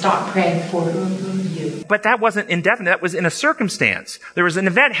I were to stop praying for you. But that wasn't indefinite. That was in a circumstance. There was an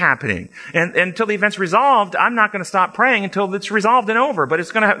event happening. And until the event's resolved, I'm not going to stop praying until it's resolved and over. But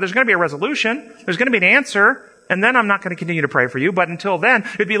there's going to be a resolution. There's going to be an answer. And then I'm not going to continue to pray for you. But until then,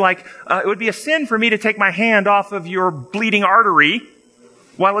 it'd be like, it would be a sin for me to take my hand off of your bleeding artery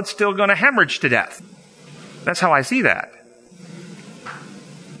while it's still going to hemorrhage to death. That's how I see that.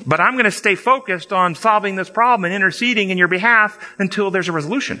 But I'm going to stay focused on solving this problem and interceding in your behalf until there's a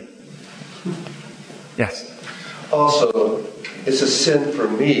resolution. Yes? Also, it's a sin for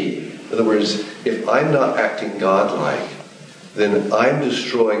me. In other words, if I'm not acting God-like, then I'm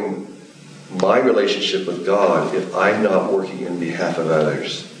destroying my relationship with God if I'm not working in behalf of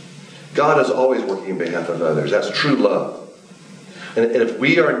others. God is always working in behalf of others. That's true love. And if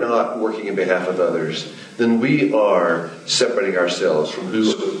we are not working in behalf of others, then we are separating ourselves from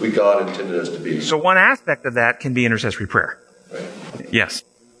who God intended us to be. So one aspect of that can be intercessory prayer. Right. Yes.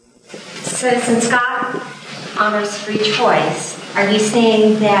 So since God honors free choice, are you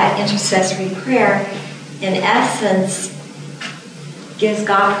saying that intercessory prayer, in essence, gives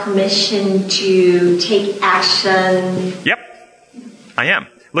God permission to take action? Yep, I am.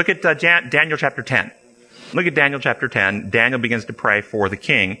 Look at Daniel chapter 10. Look at Daniel chapter 10. Daniel begins to pray for the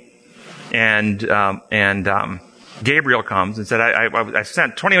king, and Gabriel comes and said, I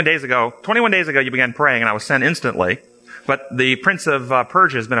sent 21 days ago you began praying, and I was sent instantly, but the prince of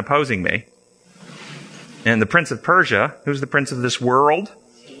Persia has been opposing me. And the prince of Persia, who's the prince of this world?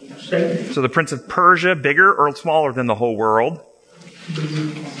 Satan. So the prince of Persia, bigger or smaller than the whole world?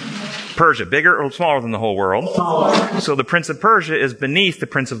 Persia, bigger or smaller than the whole world? Smaller. So the prince of Persia is beneath the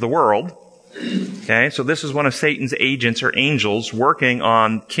prince of the world. Okay, so this is one of Satan's agents or angels working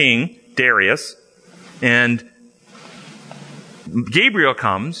on King Darius. And Gabriel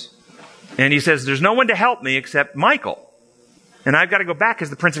comes and he says, there's no one to help me except Michael. And I've got to go back because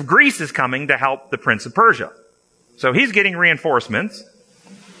the prince of Greece is coming to help the prince of Persia. So he's getting reinforcements.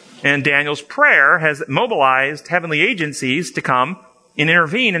 And Daniel's prayer has mobilized heavenly agencies to come and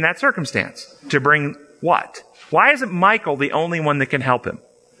intervene in that circumstance. To bring what? Why isn't Michael the only one that can help him?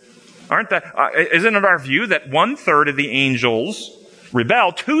 Isn't it our view that 1/3 of the angels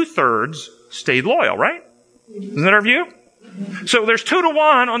rebel, 2/3 stayed loyal, right? Isn't that our view? So there's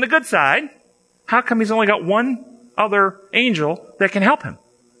 2-1 on the good side. How come he's only got one other angel that can help him?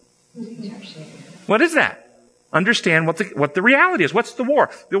 What is that? Understand what the reality is. What's the war?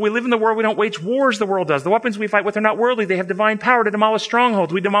 We live in the world, we don't wage wars the world does. The weapons we fight with are not worldly. They have divine power to demolish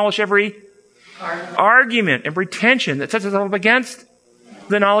strongholds. We demolish every argument, every tension that sets us up against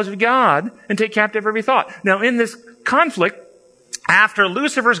the knowledge of God and take captive every thought. Now, in this conflict, after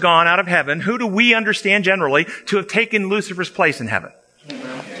Lucifer's gone out of heaven, who do we understand generally to have taken Lucifer's place in heaven?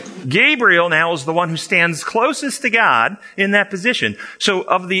 Gabriel now is the one who stands closest to God in that position. So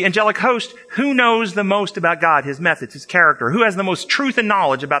of the angelic host, who knows the most about God, his methods, his character? Who has the most truth and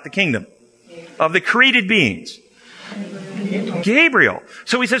knowledge about the kingdom of the created beings? Gabriel.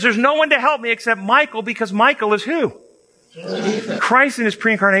 So he says, there's no one to help me except Michael, because Michael is who? Christ in his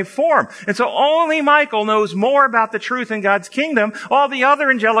pre-incarnate form. And so only Michael knows more about the truth in God's kingdom. All the other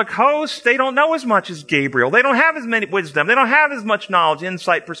angelic hosts, they don't know as much as Gabriel. They don't have as many wisdom. They don't have as much knowledge,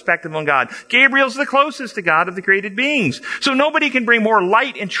 insight, perspective on God. Gabriel's the closest to God of the created beings. So nobody can bring more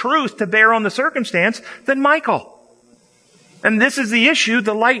light and truth to bear on the circumstance than Michael. And this is the issue,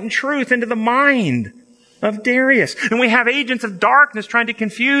 the light and truth into the mind of Darius. And we have agents of darkness trying to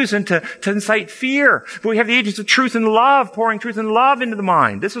confuse and to incite fear. But we have the agents of truth and love pouring truth and love into the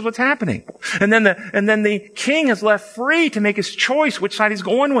mind. This is what's happening. And then the king is left free to make his choice which side he's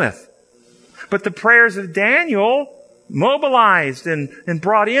going with. But the prayers of Daniel mobilized and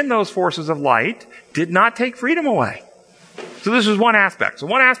brought in those forces of light, did not take freedom away. So this is one aspect. So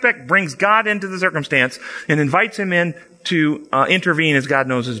one aspect brings God into the circumstance and invites him in to intervene as God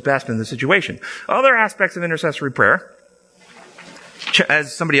knows is best in the situation. Other aspects of intercessory prayer,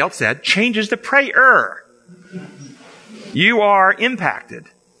 as somebody else said, changes the prayer. You are impacted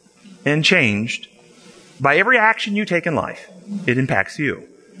and changed by every action you take in life. It impacts you.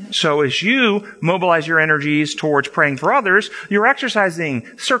 So as you mobilize your energies towards praying for others, you're exercising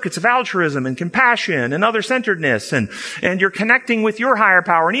circuits of altruism and compassion and other-centeredness, and you're connecting with your higher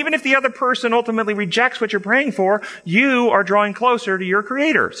power. And even if the other person ultimately rejects what you're praying for, you are drawing closer to your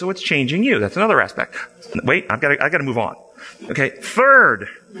Creator. So it's changing you. That's another aspect. Wait, I've got to move on. Okay, third,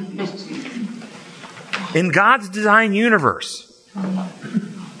 in God's design universe,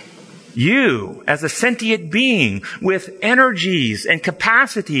 you, as a sentient being with energies and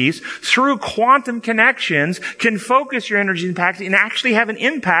capacities through quantum connections, can focus your energies and capacity and actually have an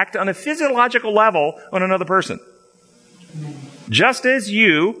impact on a physiological level on another person. Just as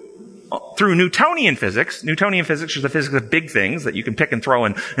you, through Newtonian physics is the physics of big things that you can pick and throw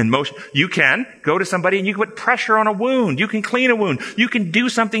in motion. You can go to somebody and you can put pressure on a wound. You can clean a wound. You can do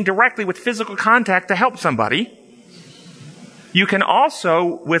something directly with physical contact to help somebody. You can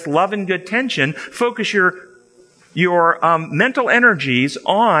also, with love and good tension, focus your mental energies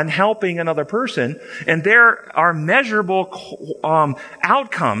on helping another person, and there are measurable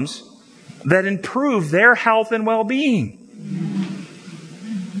outcomes that improve their health and well-being.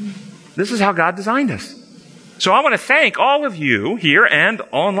 This is how God designed us. So I want to thank all of you here and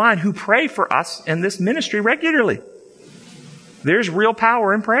online who pray for us in this ministry regularly. There's real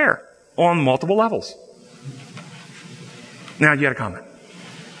power in prayer on multiple levels. Now, you had a comment.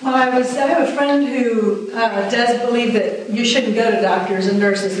 Well, I have a friend who does believe that you shouldn't go to doctors and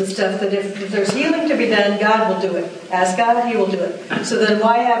nurses and stuff, that if there's healing to be done, God will do it. Ask God, He will do it. So then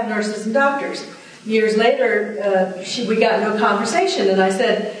why have nurses and doctors? Years later, we got into a conversation, and I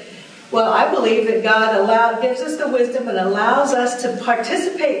said, well, I believe that God gives us the wisdom and allows us to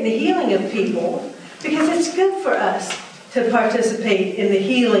participate in the healing of people because it's good for us to participate in the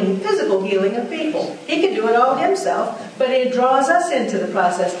healing, physical healing of people. He can do it all himself, but He draws us into the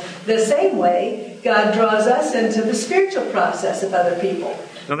process. The same way God draws us into the spiritual process of other people.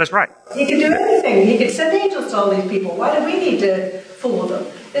 No, that's right. He can do anything. He can send angels to all these people. Why do we need to fool them?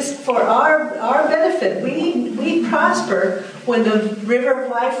 It's for our benefit. We prosper when the river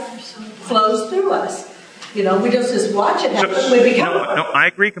of life flows through us. We just watch it happen. We become. No, I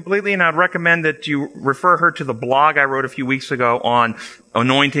agree completely, and I'd recommend that you refer her to the blog I wrote a few weeks ago on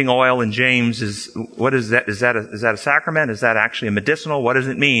anointing oil in James. What is that? Is that a sacrament? Is that actually a medicinal? What does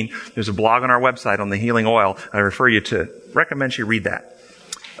it mean? There's a blog on our website on the healing oil. I recommend you read that.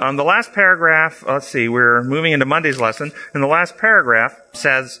 The last paragraph, let's see, we're moving into Monday's lesson, and the last paragraph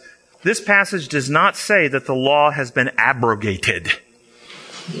says, this passage does not say that the law has been abrogated.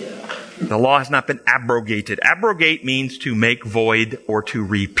 The law has not been abrogated. Abrogate means to make void or to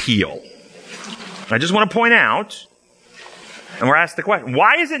repeal. I just want to point out, and we're asked the question,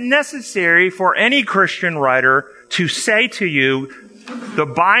 why is it necessary for any Christian writer to say to you, the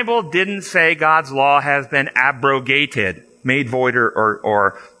Bible didn't say God's law has been abrogated, made void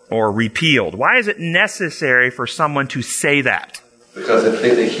or repealed? Why is it necessary for someone to say that? Because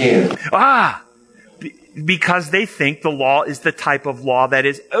they think they can. Because they think the law is the type of law that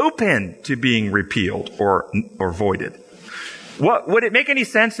is open to being repealed or voided. Would it make any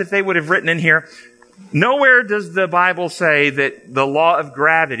sense if they would have written in here, nowhere does the Bible say that the law of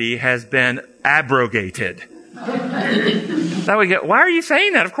gravity has been abrogated? That would get, why are you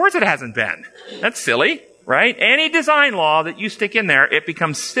saying that? Of course it hasn't been. That's silly, right? Any design law that you stick in there, it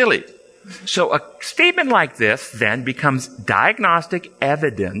becomes silly. So a statement like this then becomes diagnostic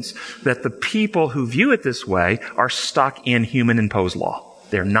evidence that the people who view it this way are stuck in human-imposed law.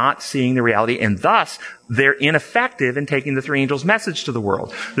 They're not seeing the reality, and thus they're ineffective in taking the three angels' message to the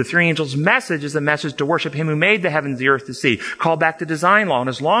world. The three angels' message is a message to worship Him who made the heavens, the earth, the sea. Call back to design law. And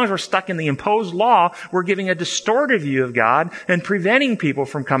as long as we're stuck in the imposed law, we're giving a distorted view of God and preventing people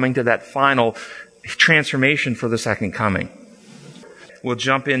from coming to that final transformation for the second coming. We'll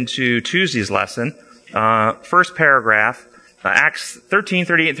jump into Tuesday's lesson. First paragraph, Acts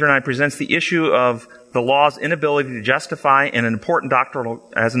 13:38-39 presents the issue of the law's inability to justify as an important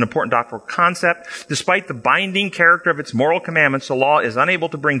doctrinal concept. Despite the binding character of its moral commandments, the law is unable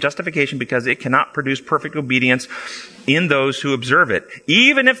to bring justification because it cannot produce perfect obedience in those who observe it.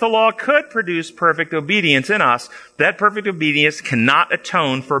 Even if the law could produce perfect obedience in us, that perfect obedience cannot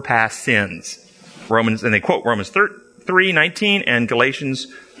atone for past sins. And they quote Romans 3:19 and Galatians,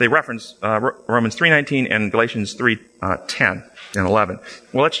 they reference Romans 3:19 and Galatians 3:10 and 11.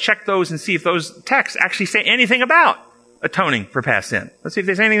 Well, let's check those and see if those texts actually say anything about atoning for past sin. Let's see if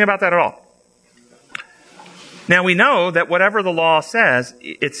there's anything about that at all. Now, we know that whatever the law says,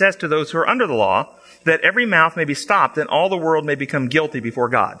 it says to those who are under the law that every mouth may be stopped and all the world may become guilty before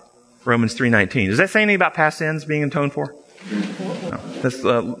God. Romans 3:19. Does that say anything about past sins being atoned for? No. That's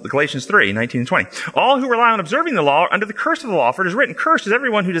Galatians 3:19 and 20. All who rely on observing the law are under the curse of the law, for it is written, cursed is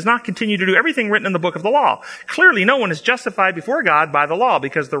everyone who does not continue to do everything written in the book of the law. Clearly, no one is justified before God by the law,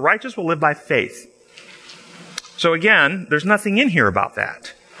 because the righteous will live by faith. So again, there's nothing in here about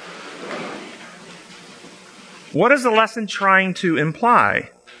that. What is the lesson trying to imply?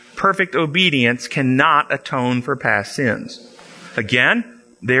 perfect obedience cannot atone for past sins. Again,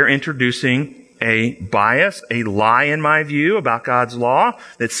 they're introducing a bias, a lie in my view about God's law,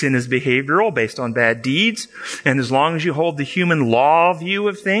 that sin is behavioral based on bad deeds. And as long as you hold the human law view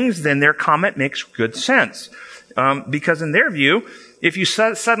of things, then their comment makes good sense. Because in their view, if you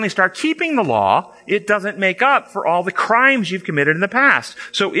suddenly start keeping the law, it doesn't make up for all the crimes you've committed in the past.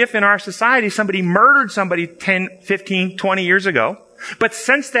 So if in our society somebody murdered somebody 10, 15, 20 years ago, but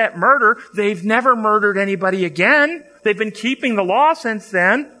since that murder, they've never murdered anybody again, they've been keeping the law since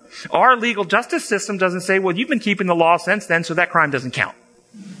then, our legal justice system doesn't say, well, you've been keeping the law since then, so that crime doesn't count.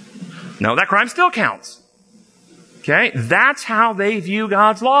 No, that crime still counts. Okay? That's how they view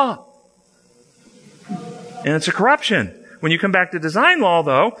God's law. And it's a corruption. When you come back to design law,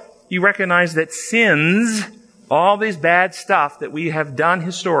 though, you recognize that sins, all these bad stuff that we have done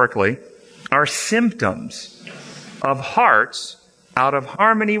historically, are symptoms of hearts out of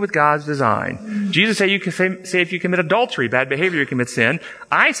harmony with God's design. Jesus said, you can say if you commit adultery, bad behavior, you commit sin.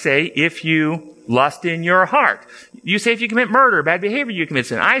 I say if you lust in your heart. You say if you commit murder, bad behavior, you commit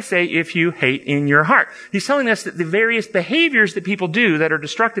sin. I say if you hate in your heart. He's telling us that the various behaviors that people do that are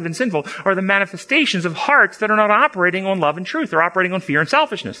destructive and sinful are the manifestations of hearts that are not operating on love and truth. They're operating on fear and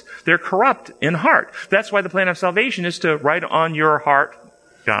selfishness. They're corrupt in heart. That's why the plan of salvation is to write on your heart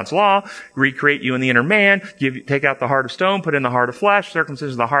God's law, recreate you in the inner man, take out the heart of stone, put in the heart of flesh,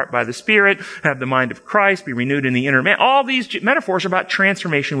 circumcise the heart by the Spirit, have the mind of Christ, be renewed in the inner man. All these metaphors are about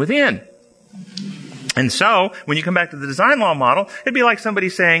transformation within. And so, when you come back to the design law model, it'd be like somebody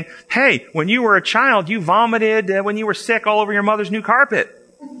saying, hey, when you were a child, you vomited when you were sick all over your mother's new carpet.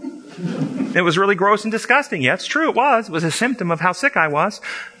 It was really gross and disgusting. Yeah, it's true, it was. It was a symptom of how sick I was.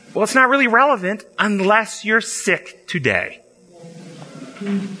 Well, it's not really relevant unless you're sick today.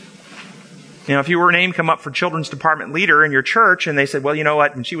 You know, if you were named come up for children's department leader in your church and they said, well, you know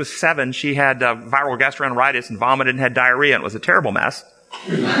what, when she was 7, she had viral gastroenteritis and vomited and had diarrhea and it was a terrible mess.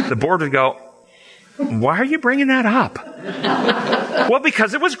 The board would go, why are you bringing that up? Well,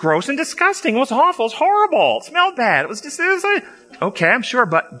 because it was gross and disgusting. It was awful. It was horrible. It smelled bad. It was okay, I'm sure,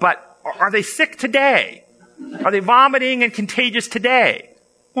 but are they sick today? Are they vomiting and contagious today?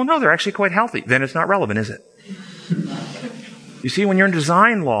 Well, no, they're actually quite healthy. Then it's not relevant, is it? You see, when you're in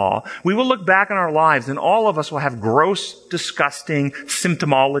design law, we will look back on our lives and all of us will have gross, disgusting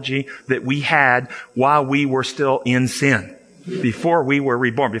symptomology that we had while we were still in sin, before we were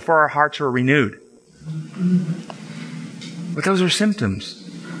reborn, before our hearts were renewed. But those are symptoms.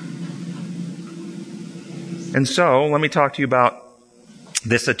 And so, let me talk to you about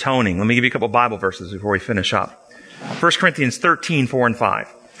this atoning. Let me give you a couple Bible verses before we finish up. 1 Corinthians 13, 4 and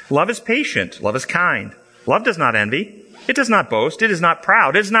 5. Love is patient. Love is kind. Love does not envy. It does not boast. It is not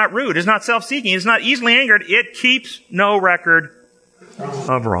proud. It is not rude. It is not self-seeking. It is not easily angered. It keeps no record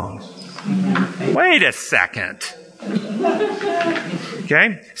of wrongs. Wait a second.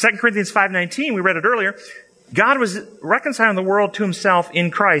 Okay? 2 Corinthians 5:19, we read it earlier. God was reconciling the world to himself in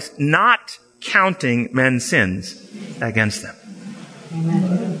Christ, not counting men's sins against them.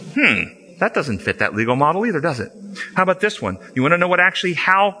 That doesn't fit that legal model either, does it? How about this one? You want to know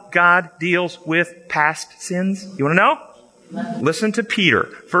how God deals with past sins? You want to know? Listen to Peter.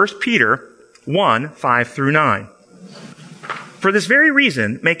 1 Peter 1, 5 through 9. For this very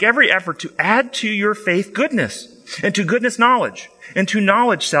reason, make every effort to add to your faith goodness, and to goodness knowledge, and to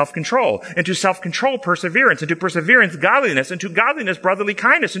knowledge self-control, and to self-control perseverance, and to perseverance godliness, and to godliness brotherly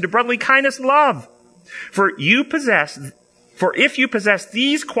kindness, and to brotherly kindness love. For if you possess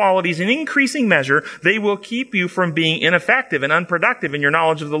these qualities in increasing measure, they will keep you from being ineffective and unproductive in your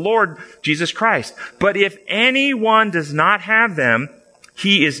knowledge of the Lord Jesus Christ. But if anyone does not have them,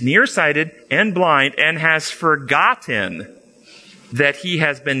 he is nearsighted and blind and has forgotten that he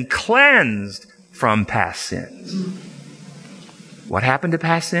has been cleansed from past sins. What happened to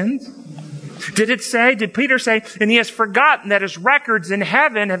past sins? Did Peter say, and he has forgotten that his records in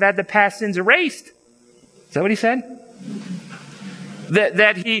heaven have had the past sins erased? Is that what he said?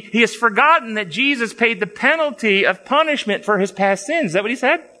 That he has forgotten that Jesus paid the penalty of punishment for his past sins. Is that what he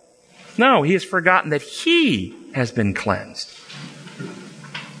said? No, he has forgotten that he has been cleansed.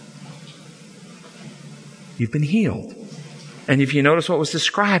 You've been healed. And if you notice what was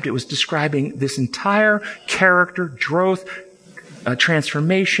described, it was describing this entire character growth,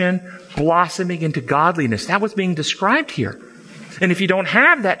 transformation, blossoming into godliness. That was being described here. And if you don't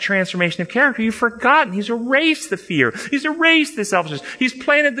have that transformation of character, you've forgotten. He's erased the fear. He's erased the selfishness. He's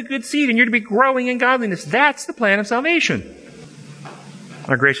planted the good seed, and you're to be growing in godliness. That's the plan of salvation.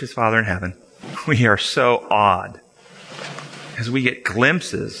 Our gracious Father in heaven, we are so awed as we get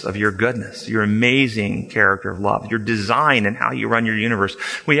glimpses of your goodness, your amazing character of love, your design and how you run your universe.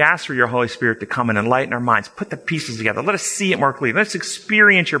 We ask for your Holy Spirit to come and enlighten our minds, put the pieces together. Let us see it more clearly. Let us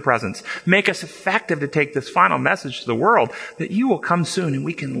experience your presence. Make us effective to take this final message to the world that you will come soon and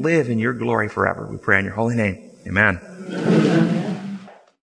we can live in your glory forever. We pray in your holy name. Amen.